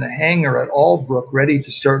up in the hangar at Albrook, ready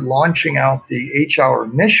to start launching out the H-hour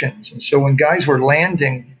missions. And so when guys were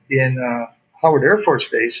landing in Howard Air Force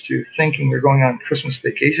Base to thinking they're going on Christmas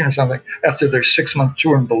vacation or something after their 6-month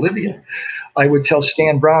tour in Bolivia, I would tell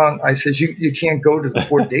Stan Brown, I says, you can't go to the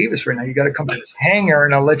Fort Davis right now. You got to come to this hangar,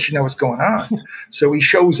 and I'll let you know what's going on. So he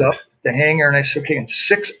shows up, the hangar, and I said, okay, in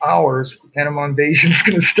 6 hours, the Panama invasion is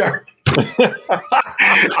going to start.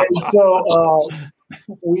 And so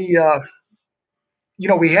we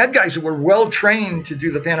had guys that were well trained to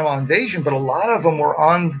do the Panama invasion, but a lot of them were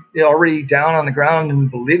already down on the ground in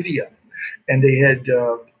Bolivia, and they had,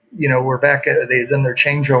 were back. They had done their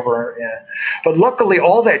changeover. But luckily,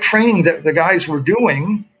 all that training that the guys were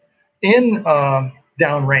doing in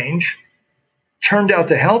downrange turned out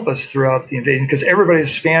to help us throughout the invasion, because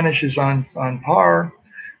everybody's Spanish is on par.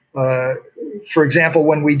 For example,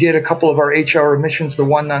 when we did a couple of our 8-hour missions, the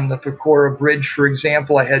one on the Pecora Bridge, for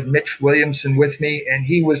example, I had Mitch Williamson with me, and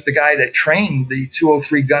he was the guy that trained the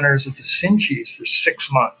 203 gunners at the Sinchis for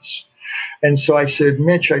 6 months. And so I said,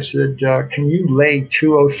 Mitch, can you lay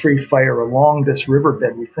 203 fire along this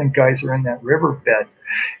riverbed? We think guys are in that riverbed.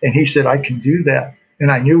 And he said, I can do that.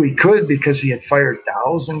 And I knew he could because he had fired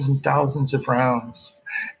thousands and thousands of rounds.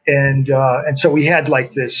 And so we had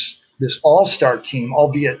like this all-star team,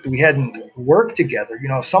 albeit we hadn't worked together. You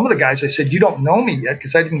know, some of the guys, I said, you don't know me yet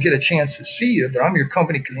because I didn't get a chance to see you, but I'm your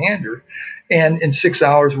company commander. And in 6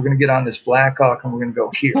 hours, we're going to get on this Black Hawk and we're going to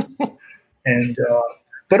go here.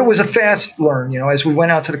 But it was a fast learn, you know, as we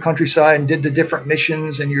went out to the countryside and did the different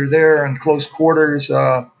missions and you're there in close quarters,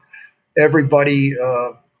 everybody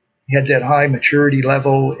had that high maturity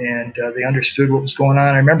level and they understood what was going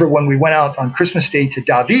on. I remember when we went out on Christmas Day to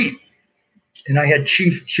David, and I had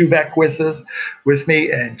Chief Quebec with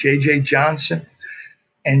me and J.J. Johnson,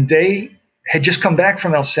 and they had just come back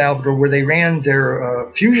from El Salvador where they ran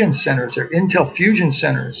their fusion centers, their Intel fusion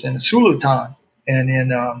centers in Sulutan and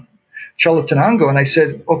in Chalatenango. And I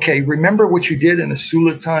said, okay, remember what you did in the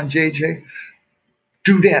Sulutan, JJ?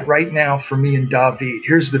 Do that right now for me and David.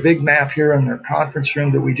 Here's the big map here in their conference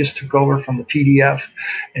room that we just took over from the PDF,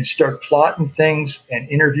 and start plotting things and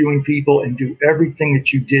interviewing people and do everything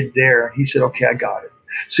that you did there. And he said, okay, I got it.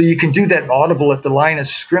 So you can do that audible at the line of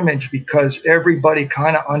scrimmage because everybody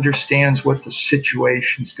kind of understands what the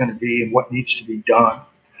situation is going to be and what needs to be done.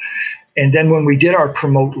 And then when we did our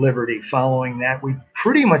Promote Liberty following that, we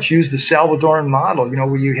pretty much used the Salvadoran model, you know,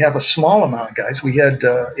 where you have a small amount of guys. We had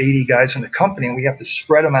 80 guys in the company, and we have to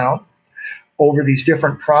spread them out over these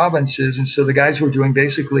different provinces. And so the guys were doing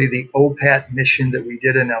basically the OPAT mission that we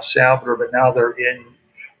did in El Salvador, but now they're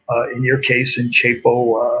in your case, in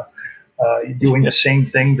Chapo, doing the same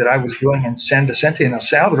thing that I was doing in San Vicente in El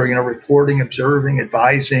Salvador, you know, reporting, observing,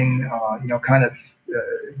 advising, you know, kind of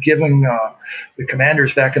giving the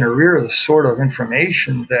commanders back in the rear the sort of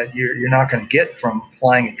information that you're not going to get from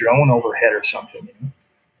flying a drone overhead or something. You know?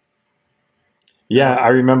 Yeah, I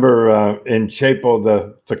remember in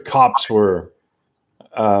Chapo, the cops were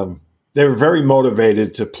they were very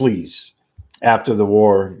motivated to please after the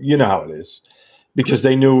war. You know how it is, because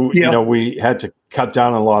they knew you know we had to cut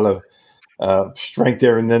down a lot of strength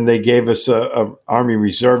there, and then they gave us a Army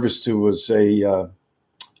reservist who was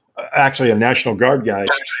actually a National Guard guy,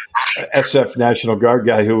 SF National Guard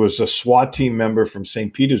guy, who was a SWAT team member from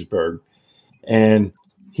St. Petersburg. And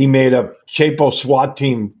he made up Chapo SWAT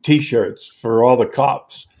team T-shirts for all the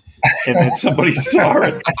cops. And then somebody saw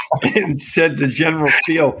it and said to General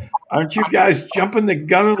Steele, aren't you guys jumping the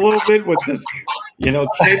gun a little bit with this, you know,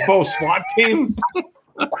 Chapo SWAT team?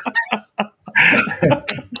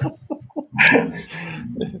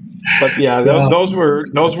 But yeah, those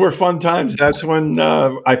were fun times. That's when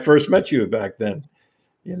I first met you back then.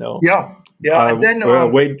 You know. Yeah. And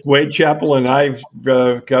then Wade Chappell and I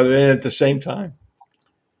got in at the same time.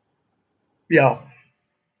 Yeah.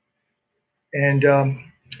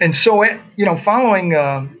 And so you know, following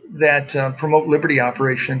that Promote Liberty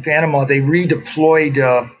operation in Panama, they redeployed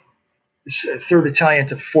 3rd Battalion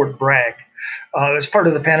to Fort Bragg. As part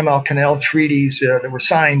of the Panama Canal treaties that were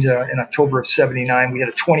signed in October of '79, we had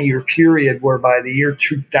a 20-year period where by the year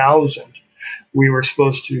 2000, we were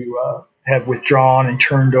supposed to have withdrawn and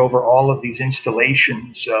turned over all of these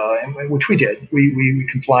installations, which we did. We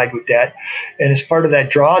complied with that. And as part of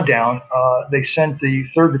that drawdown, they sent the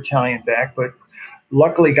 3rd Battalion back. But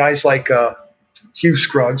luckily, guys like Hugh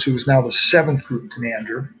Scruggs, who is now the 7th Group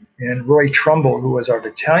Commander, and Roy Trumbull, who was our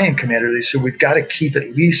battalion commander, they said, we've got to keep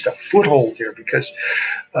at least a foothold here because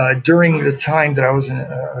during the time that I was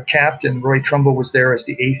a captain, Roy Trumbull was there as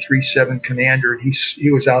the A37 commander. And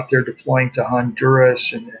he was out there deploying to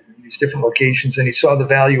Honduras and these different locations, and he saw the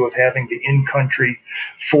value of having the in-country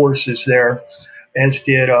forces there, as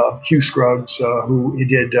did Hugh Scruggs, who he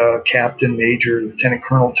did captain, major, lieutenant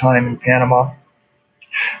colonel time in Panama.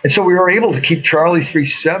 And so we were able to keep Charlie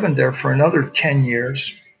 37 there for another 10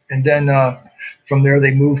 years. And then from there,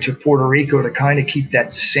 they moved to Puerto Rico to kind of keep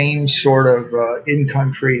that same sort of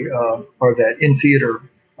in-country or that in-theater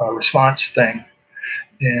response thing.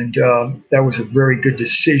 And that was a very good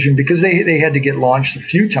decision because they had to get launched a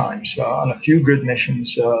few times on a few good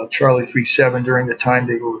missions. Charlie 37 during the time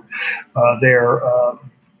they were there.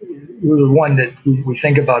 The one that we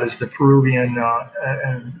think about is the Peruvian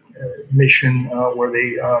mission where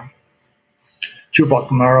they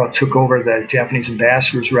Tupac Amaru took over the Japanese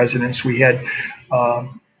ambassador's residence. We had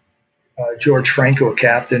George Franco, a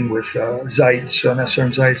captain, with Zeitz, Messer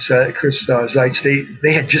Zeitz, Chris Zeitz.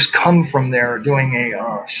 They had just come from there doing a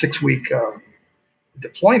 6-week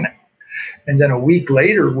deployment. And then a week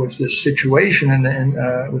later was this situation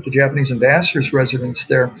with the Japanese ambassador's residence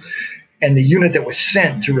there. And the unit that was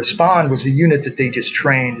sent to respond was the unit that they just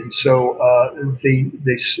trained. And so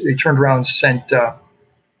they turned around and sent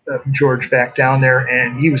George back down there,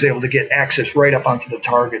 and he was able to get access right up onto the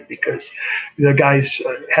target because the guys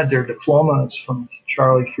had their diplomas from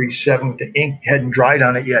Charlie 37. The ink hadn't dried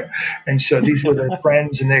on it yet. And so these were their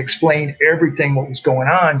friends, and they explained everything what was going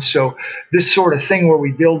on. So this sort of thing where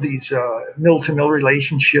we build these mill-to-mill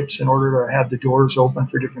relationships in order to have the doors open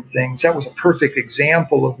for different things, that was a perfect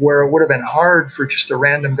example of where it would have been hard for just a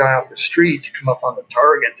random guy off the street to come up on the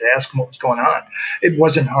target to ask him what was going on. It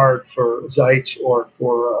wasn't hard for Zeitz or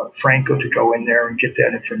for Franco to go in there and get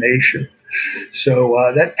that information.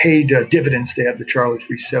 So that paid dividends to have the Charlie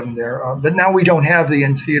 37 there. But now we don't have the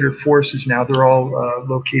in-theater forces now. They're all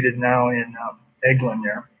located now in Eglin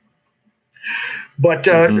there. But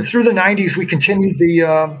through the 90s, we continued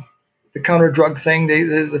the counter-drug thing,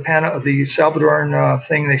 the Salvadoran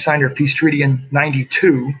thing. They signed their peace treaty in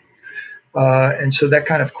 92. And so that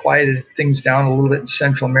kind of quieted things down a little bit in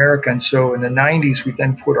Central America. And so in the 90s, we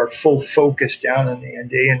then put our full focus down in the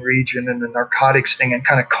Andean region and the narcotics thing, and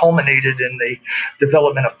kind of culminated in the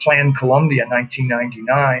development of Plan Colombia in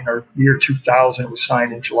 1999, or year 2000. It was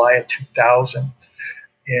signed in July of 2000.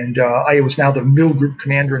 And I was now the Mill Group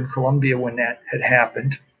commander in Colombia when that had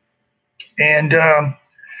happened. And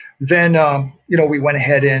then, we went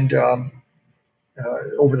ahead and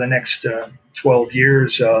over the next 12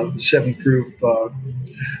 years, the 7th Group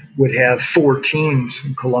would have 4 teams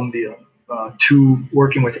in Colombia, 2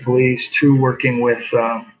 working with the police, 2 working with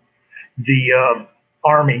the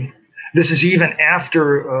Army. This is even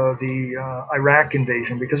after the Iraq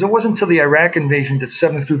invasion, because it wasn't until the Iraq invasion that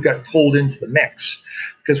 7th Group got pulled into the mix.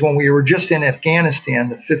 Because when we were just in Afghanistan,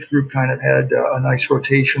 the 5th Group kind of had a nice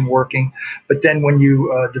rotation working. But then when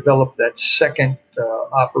you develop that second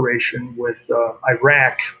operation with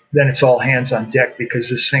Iraq, then it's all hands on deck, because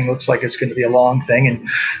this thing looks like it's going to be a long thing. And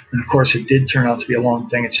of course, it did turn out to be a long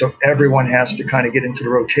thing. And so everyone has to kind of get into the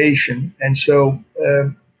rotation. And so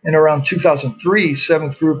in around 2003,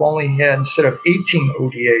 7th Group only had, instead of 18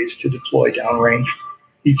 ODAs to deploy downrange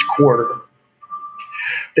each quarter,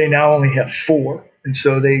 they now only have 4. And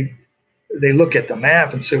so they look at the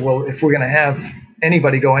map and say, well, if we're going to have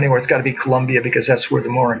anybody go anywhere, it's got to be Colombia, because that's where the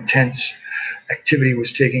more intense activity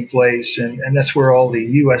was taking place, and that's where all the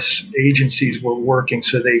U.S. agencies were working.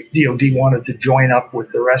 So DOD wanted to join up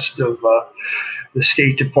with the rest of the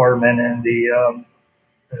State Department and the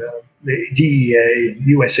DEA,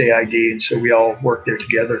 USAID, and so we all worked there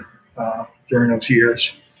together during those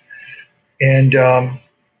years. And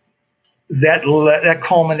that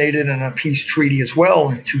culminated in a peace treaty as well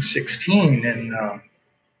in 2016, and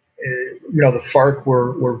the FARC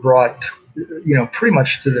were brought pretty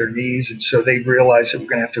much to their knees, and so they realized that we're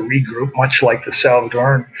going to have to regroup, much like the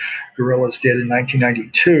Salvadoran guerrillas did in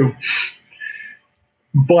 1992.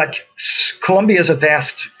 But Colombia is a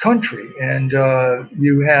vast country, and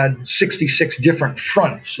you had 66 different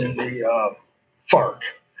fronts in the FARC.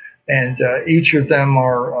 And each of them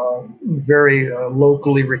are very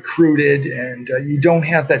locally recruited, and you don't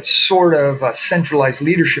have that sort of centralized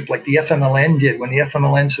leadership like the FMLN did. When the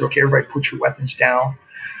FMLN said, okay, everybody put your weapons down,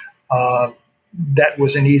 that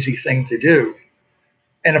was an easy thing to do.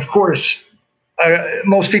 And of course,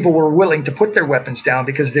 most people were willing to put their weapons down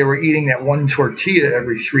because they were eating that one tortilla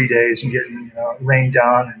every 3 days and getting rained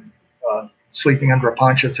on and sleeping under a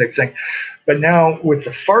poncho type thing. But now with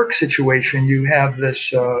the FARC situation, you have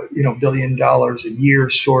this, $1 billion a year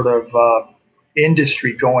sort of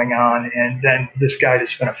industry going on. And then this guy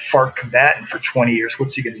that's been a FARC combatant for 20 years,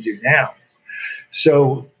 what's he going to do now?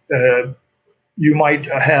 So you might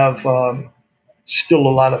have still a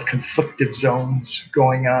lot of conflictive zones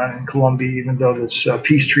going on in Colombia, even though this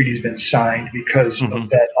peace treaty has been signed, because of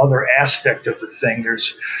that other aspect of the thing.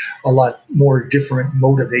 There's a lot more different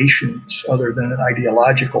motivations other than an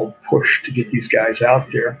ideological push to get these guys out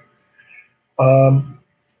there.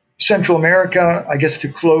 Central America, I guess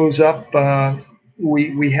to close up,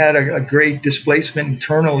 we had a great displacement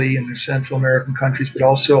internally in the Central American countries, but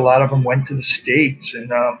also a lot of them went to the States.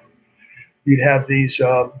 And you'd have these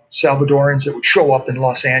Salvadorans that would show up in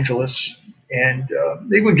Los Angeles, and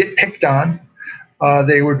they would get picked on.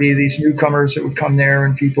 They would be these newcomers that would come there,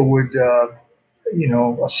 and people would,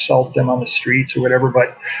 assault them on the streets or whatever.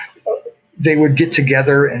 But they would get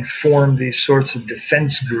together and form these sorts of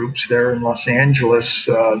defense groups there in Los Angeles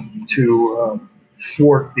to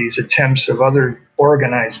thwart these attempts of other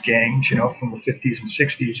organized gangs, from the 50s and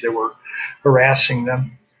 60s that were harassing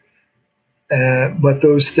them. But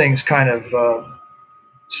those things kind of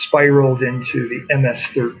spiraled into the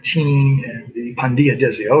MS-13 and the Pandilla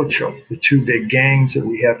 18, the two big gangs that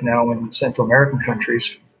we have now in Central American countries.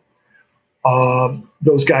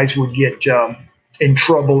 Those guys would get in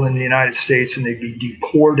trouble in the United States and they'd be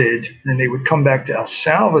deported, and they would come back to El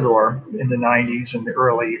Salvador in the 90s and the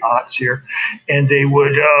early aughts here, and they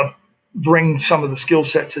would bring some of the skill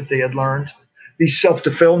sets that they had learned. These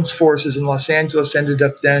self-defense forces in Los Angeles ended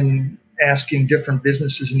up then asking different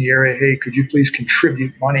businesses in the area, hey, could you please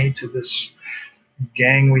contribute money to this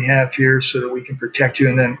gang we have here so that we can protect you?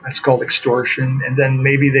 And then that's called extortion. And then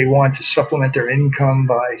maybe they want to supplement their income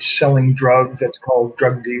by selling drugs. That's called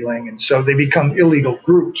drug dealing. And so they become illegal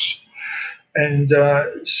groups. And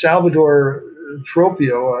Salvador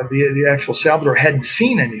Tropio, the actual Salvador, hadn't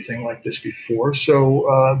seen anything like this before.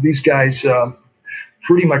 So these guys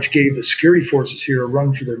pretty much gave the security forces here a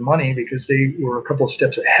run for their money because they were a couple of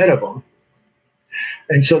steps ahead of them.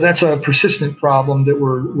 And so that's a persistent problem that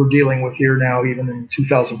we're dealing with here now, even in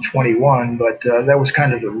 2021. But that was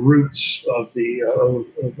kind of the roots of the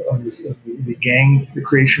gang, the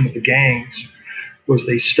creation of the gangs, was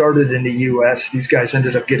they started in the U.S. These guys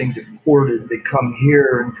ended up getting deported. They come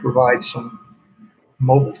here and provide some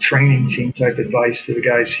mobile training team type advice to the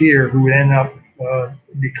guys here, who end up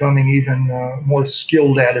becoming even more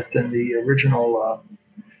skilled at it than the original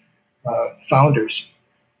founders.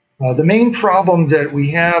 The main problem that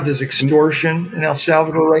we have is extortion in El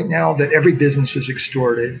Salvador right now, that every business is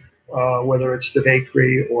extorted, whether it's the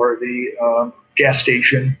bakery or the gas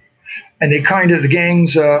station. And the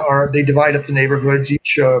gangs they divide up the neighborhoods.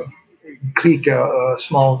 Each clique, a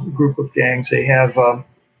small group of gangs, they have a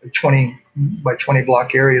 20 by 20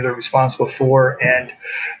 block area they're responsible for, and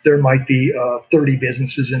there might be 30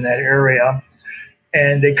 businesses in that area.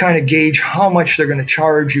 And they kind of gauge how much they're going to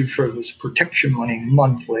charge you for this protection money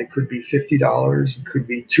monthly. It could be $50, it could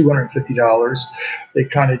be $250. They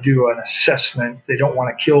kind of do an assessment. They don't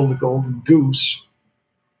want to kill the golden goose.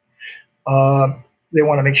 They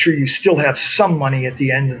want to make sure you still have some money at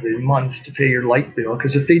the end of the month to pay your light bill,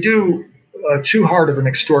 because if they do too hard of an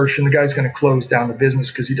extortion, the guy's going to close down the business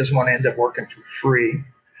because he doesn't want to end up working for free.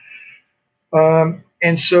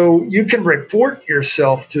 And so you can report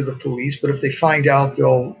yourself to the police, but if they find out,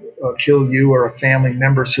 they'll kill you or a family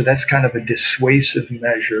member. So that's kind of a dissuasive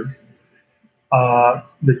measure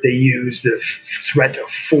that they use, the threat of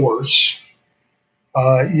force.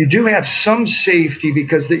 You do have some safety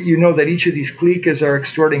because that you know that each of these cliques are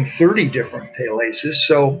extorting 30 different países.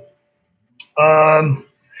 So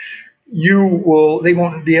they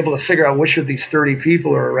won't be able to figure out which of these 30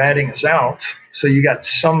 people are ratting us out. So you got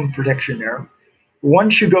some protection there.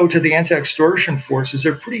 Once you go to the anti-extortion forces,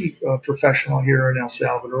 they're pretty professional here in El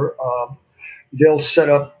Salvador. They'll set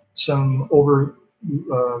up some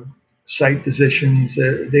oversight positions.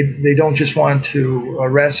 They don't just want to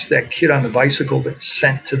arrest that kid on the bicycle that's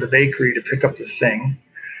sent to the bakery to pick up the thing.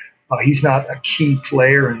 He's not a key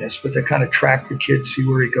player in this, but they kind of track the kid, see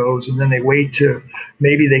where he goes, and then they wait to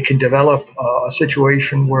maybe they can develop a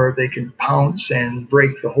situation where they can pounce and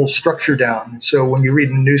break the whole structure down. And so when you read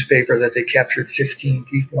in the newspaper that they captured 15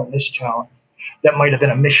 people in this town, that might have been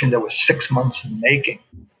a mission that was 6 months in the making.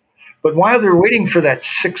 But while they're waiting for that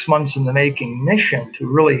 6 months in the making mission to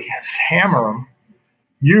really hammer them,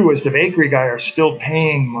 you as the bakery guy are still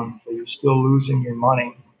paying monthly. You're still losing your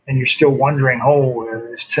money. And you're still wondering,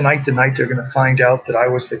 is tonight the night they're going to find out that I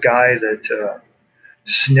was the guy that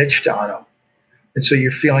snitched on them? And so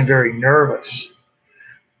you're feeling very nervous.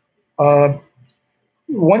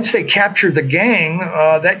 Once they captured the gang,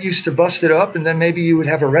 that used to bust it up, and then maybe you would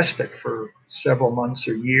have a respite for several months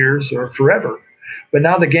or years or forever. But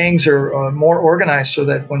now the gangs are more organized so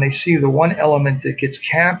that when they see the one element that gets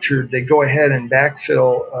captured, they go ahead and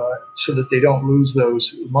backfill so that they don't lose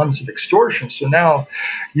those months of extortion. So now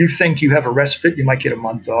you think you have a respite, you might get a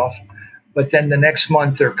month off. But then the next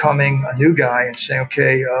month they're coming, a new guy, and saying,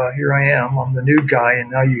 okay, here I am, I'm the new guy, and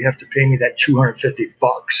now you have to pay me that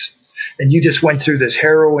 $250. And you just went through this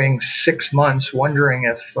harrowing 6 months wondering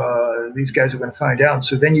if these guys are going to find out. And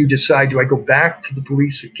so then you decide, do I go back to the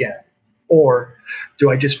police again? Or do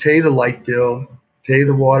I just pay the light bill, pay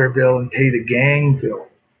the water bill, and pay the gang bill?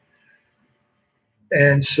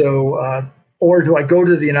 And so, or do I go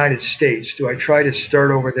to the United States? Do I try to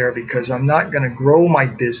start over there because I'm not going to grow my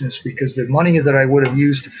business because the money that I would have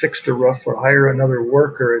used to fix the roof or hire another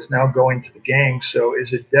worker is now going to the gang. So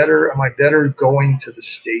is it better? Am I better going to the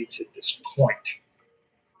States at this point?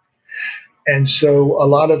 And so a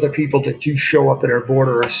lot of the people that do show up at our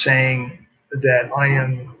border are saying that I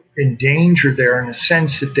am in danger there, in the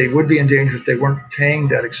sense that they would be in danger if they weren't paying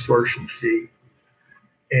that extortion fee.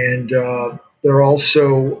 And They're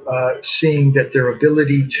also seeing that their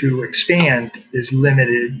ability to expand is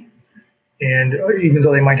limited. And even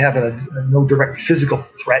though they might have a no direct physical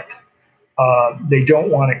threat, they don't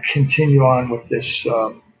want to continue on with this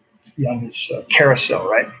carousel,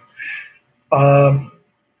 right?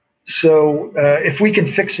 So if we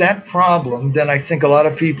can fix that problem, then I think a lot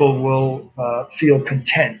of people will feel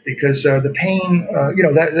content, because the pain,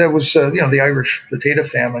 that was, the Irish potato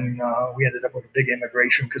famine. We ended up with a big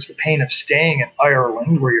immigration because the pain of staying in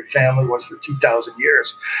Ireland, where your family was for 2,000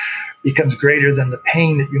 years, becomes greater than the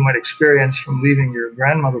pain that you might experience from leaving your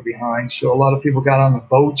grandmother behind. So a lot of people got on the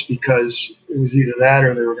boats because it was either that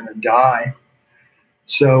or they were going to die.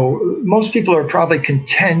 So most people are probably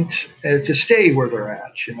content to stay where they're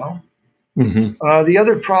at, Mm-hmm. The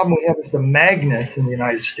other problem we have is the magnet in the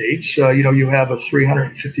United States. You have a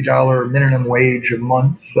 $350 minimum wage a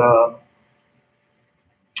month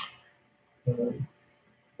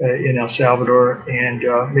in El Salvador, and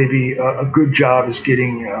maybe a good job is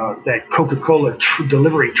getting that Coca-Cola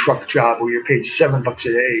delivery truck job where you're paid $7 a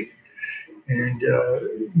day, and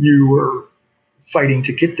you were fighting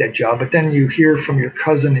to get that job. But then you hear from your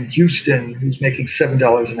cousin in Houston who's making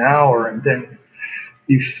 $7 an hour, and then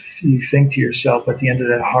you think to yourself at the end of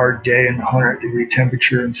that hard day in the 100-degree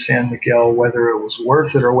temperature in San Miguel whether it was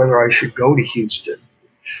worth it or whether I should go to Houston.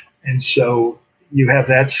 And so you have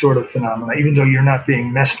that sort of phenomena. Even though you're not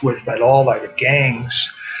being messed with at all by the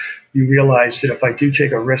gangs, you realize that if I do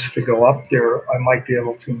take a risk to go up there, I might be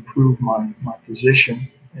able to improve my position.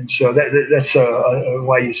 And so that's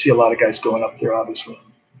why you see a lot of guys going up there, obviously.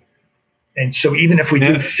 And so even if we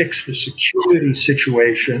do fix the security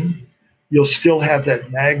situation, you'll still have that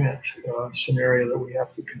magnet scenario that we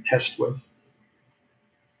have to contest with.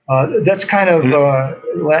 That's kind of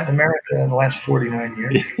Latin America in the last 49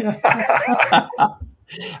 years.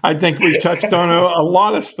 I think we touched on a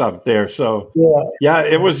lot of stuff there. So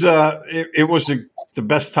it was the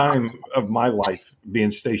best time of my life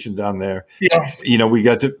being stationed down there. Yeah. We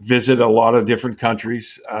got to visit a lot of different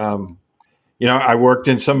countries. I worked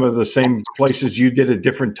in some of the same places you did at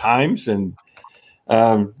different times, and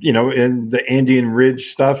in the Andean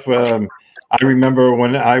Ridge stuff. I remember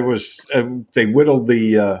when I was, they whittled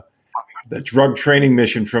the drug training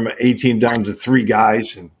mission from 18 down to 3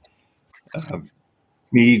 guys, and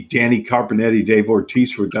me, Danny Carpenetti, Dave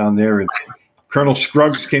Ortiz were down there, and Colonel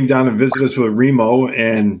Scruggs came down and visited us with Remo,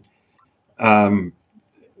 and a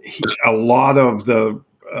lot of the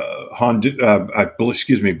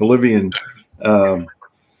Bolivian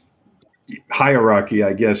hierarchy,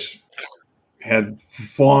 I guess, had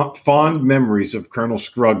fond memories of Colonel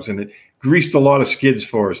Scruggs, and it greased a lot of skids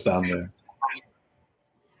for us down there.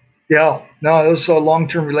 Yeah, no, those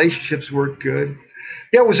long-term relationships worked good.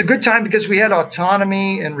 Yeah, it was a good time because we had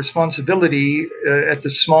autonomy and responsibility at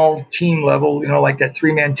the small team level, like that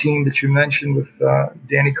 3-man team that you mentioned with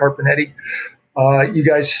Danny Carpenetti. You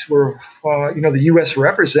guys were, the U.S.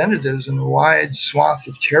 representatives in a wide swath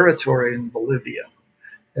of territory in Bolivia.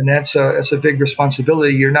 And that's a big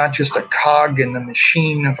responsibility. You're not just a cog in the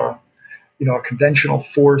machine of a conventional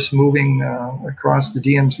force moving across the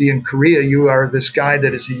DMZ in Korea. You are this guy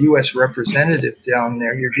that is a U.S. representative down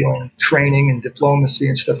there. You're doing training and diplomacy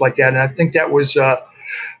and stuff like that. And I think that was a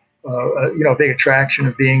big attraction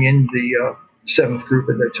of being in the 7th group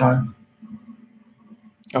at that time.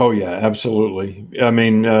 Oh yeah, absolutely. I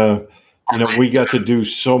mean, we got to do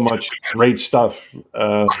so much great stuff,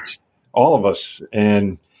 all of us,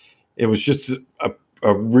 and it was just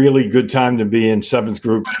a really good time to be in 7th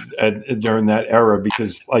group during that era,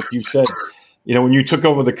 because like you said, when you took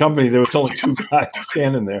over the company, there was only 2 guys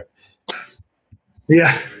standing there.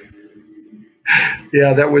 Yeah.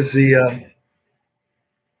 That was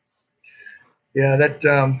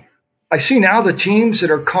I see now the teams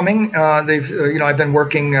that are coming. I've been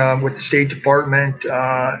working with the State Department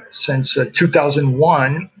since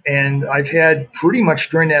 2001, and I've had pretty much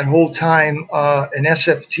during that whole time an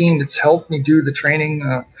SF team that's helped me do the training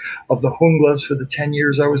of the Junglas for the 10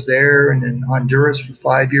 years I was there, and in Honduras for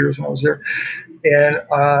 5 years when I was there. And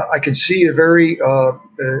I can see a very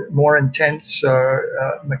more intense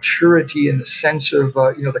maturity in the sense of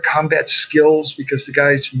the combat skills, because the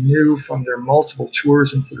guys knew from their multiple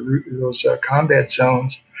tours into those combat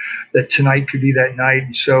zones that tonight could be that night,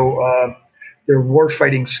 and so their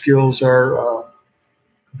warfighting skills are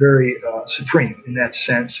very supreme in that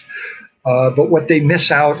sense. But what they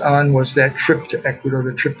miss out on was that trip to Ecuador,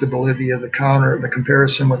 the trip to Bolivia, the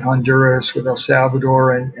comparison with Honduras, with El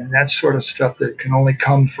Salvador, and that sort of stuff that can only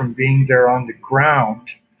come from being there on the ground.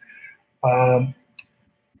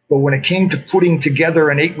 But when it came to putting together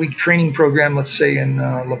an 8-week training program, let's say in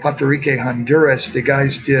La Patrique, Honduras, the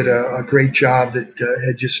guys did a great job that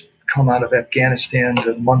had just come out of Afghanistan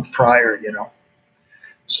the month prior,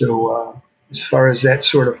 So as far as that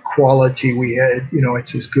sort of quality we had,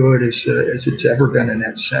 it's as good as it's ever been in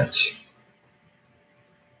that sense.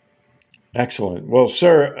 Excellent. Well,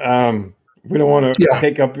 sir, we don't want to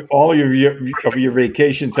take up all of your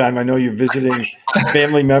vacation time. I know you're visiting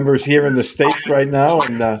family members here in the States right now,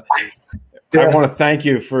 and I want to thank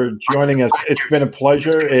you for joining us. It's been a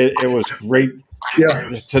pleasure. It was great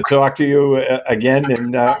to talk to you again,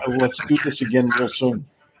 and let's do this again real soon.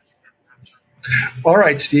 All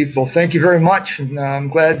right, Steve. Well, thank you very much, and I'm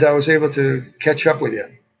glad I was able to catch up with you.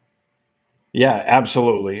 Yeah,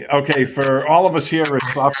 absolutely. Okay, for all of us here at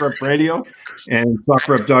SoftRep Radio and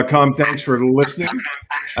SoftRep.com, thanks for listening.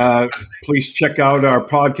 Please check out our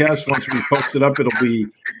podcast. Once we post it up,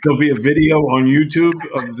 there'll be a video on YouTube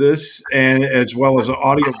of this, and as well as an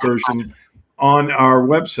audio version on our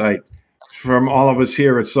website. From all of us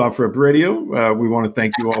here at SoftRep Radio, we want to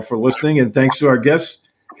thank you all for listening, and thanks to our guest,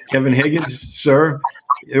 Kevin Higgins, sir.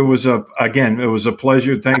 It was a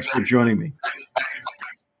pleasure. Thanks for joining me.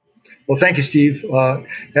 Well, thank you, Steve.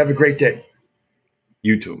 Have a great day.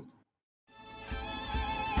 You too.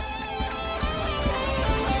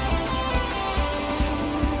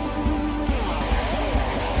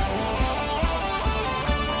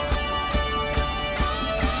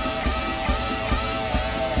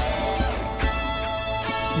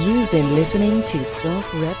 You've been listening to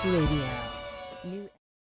SoftRep Radio.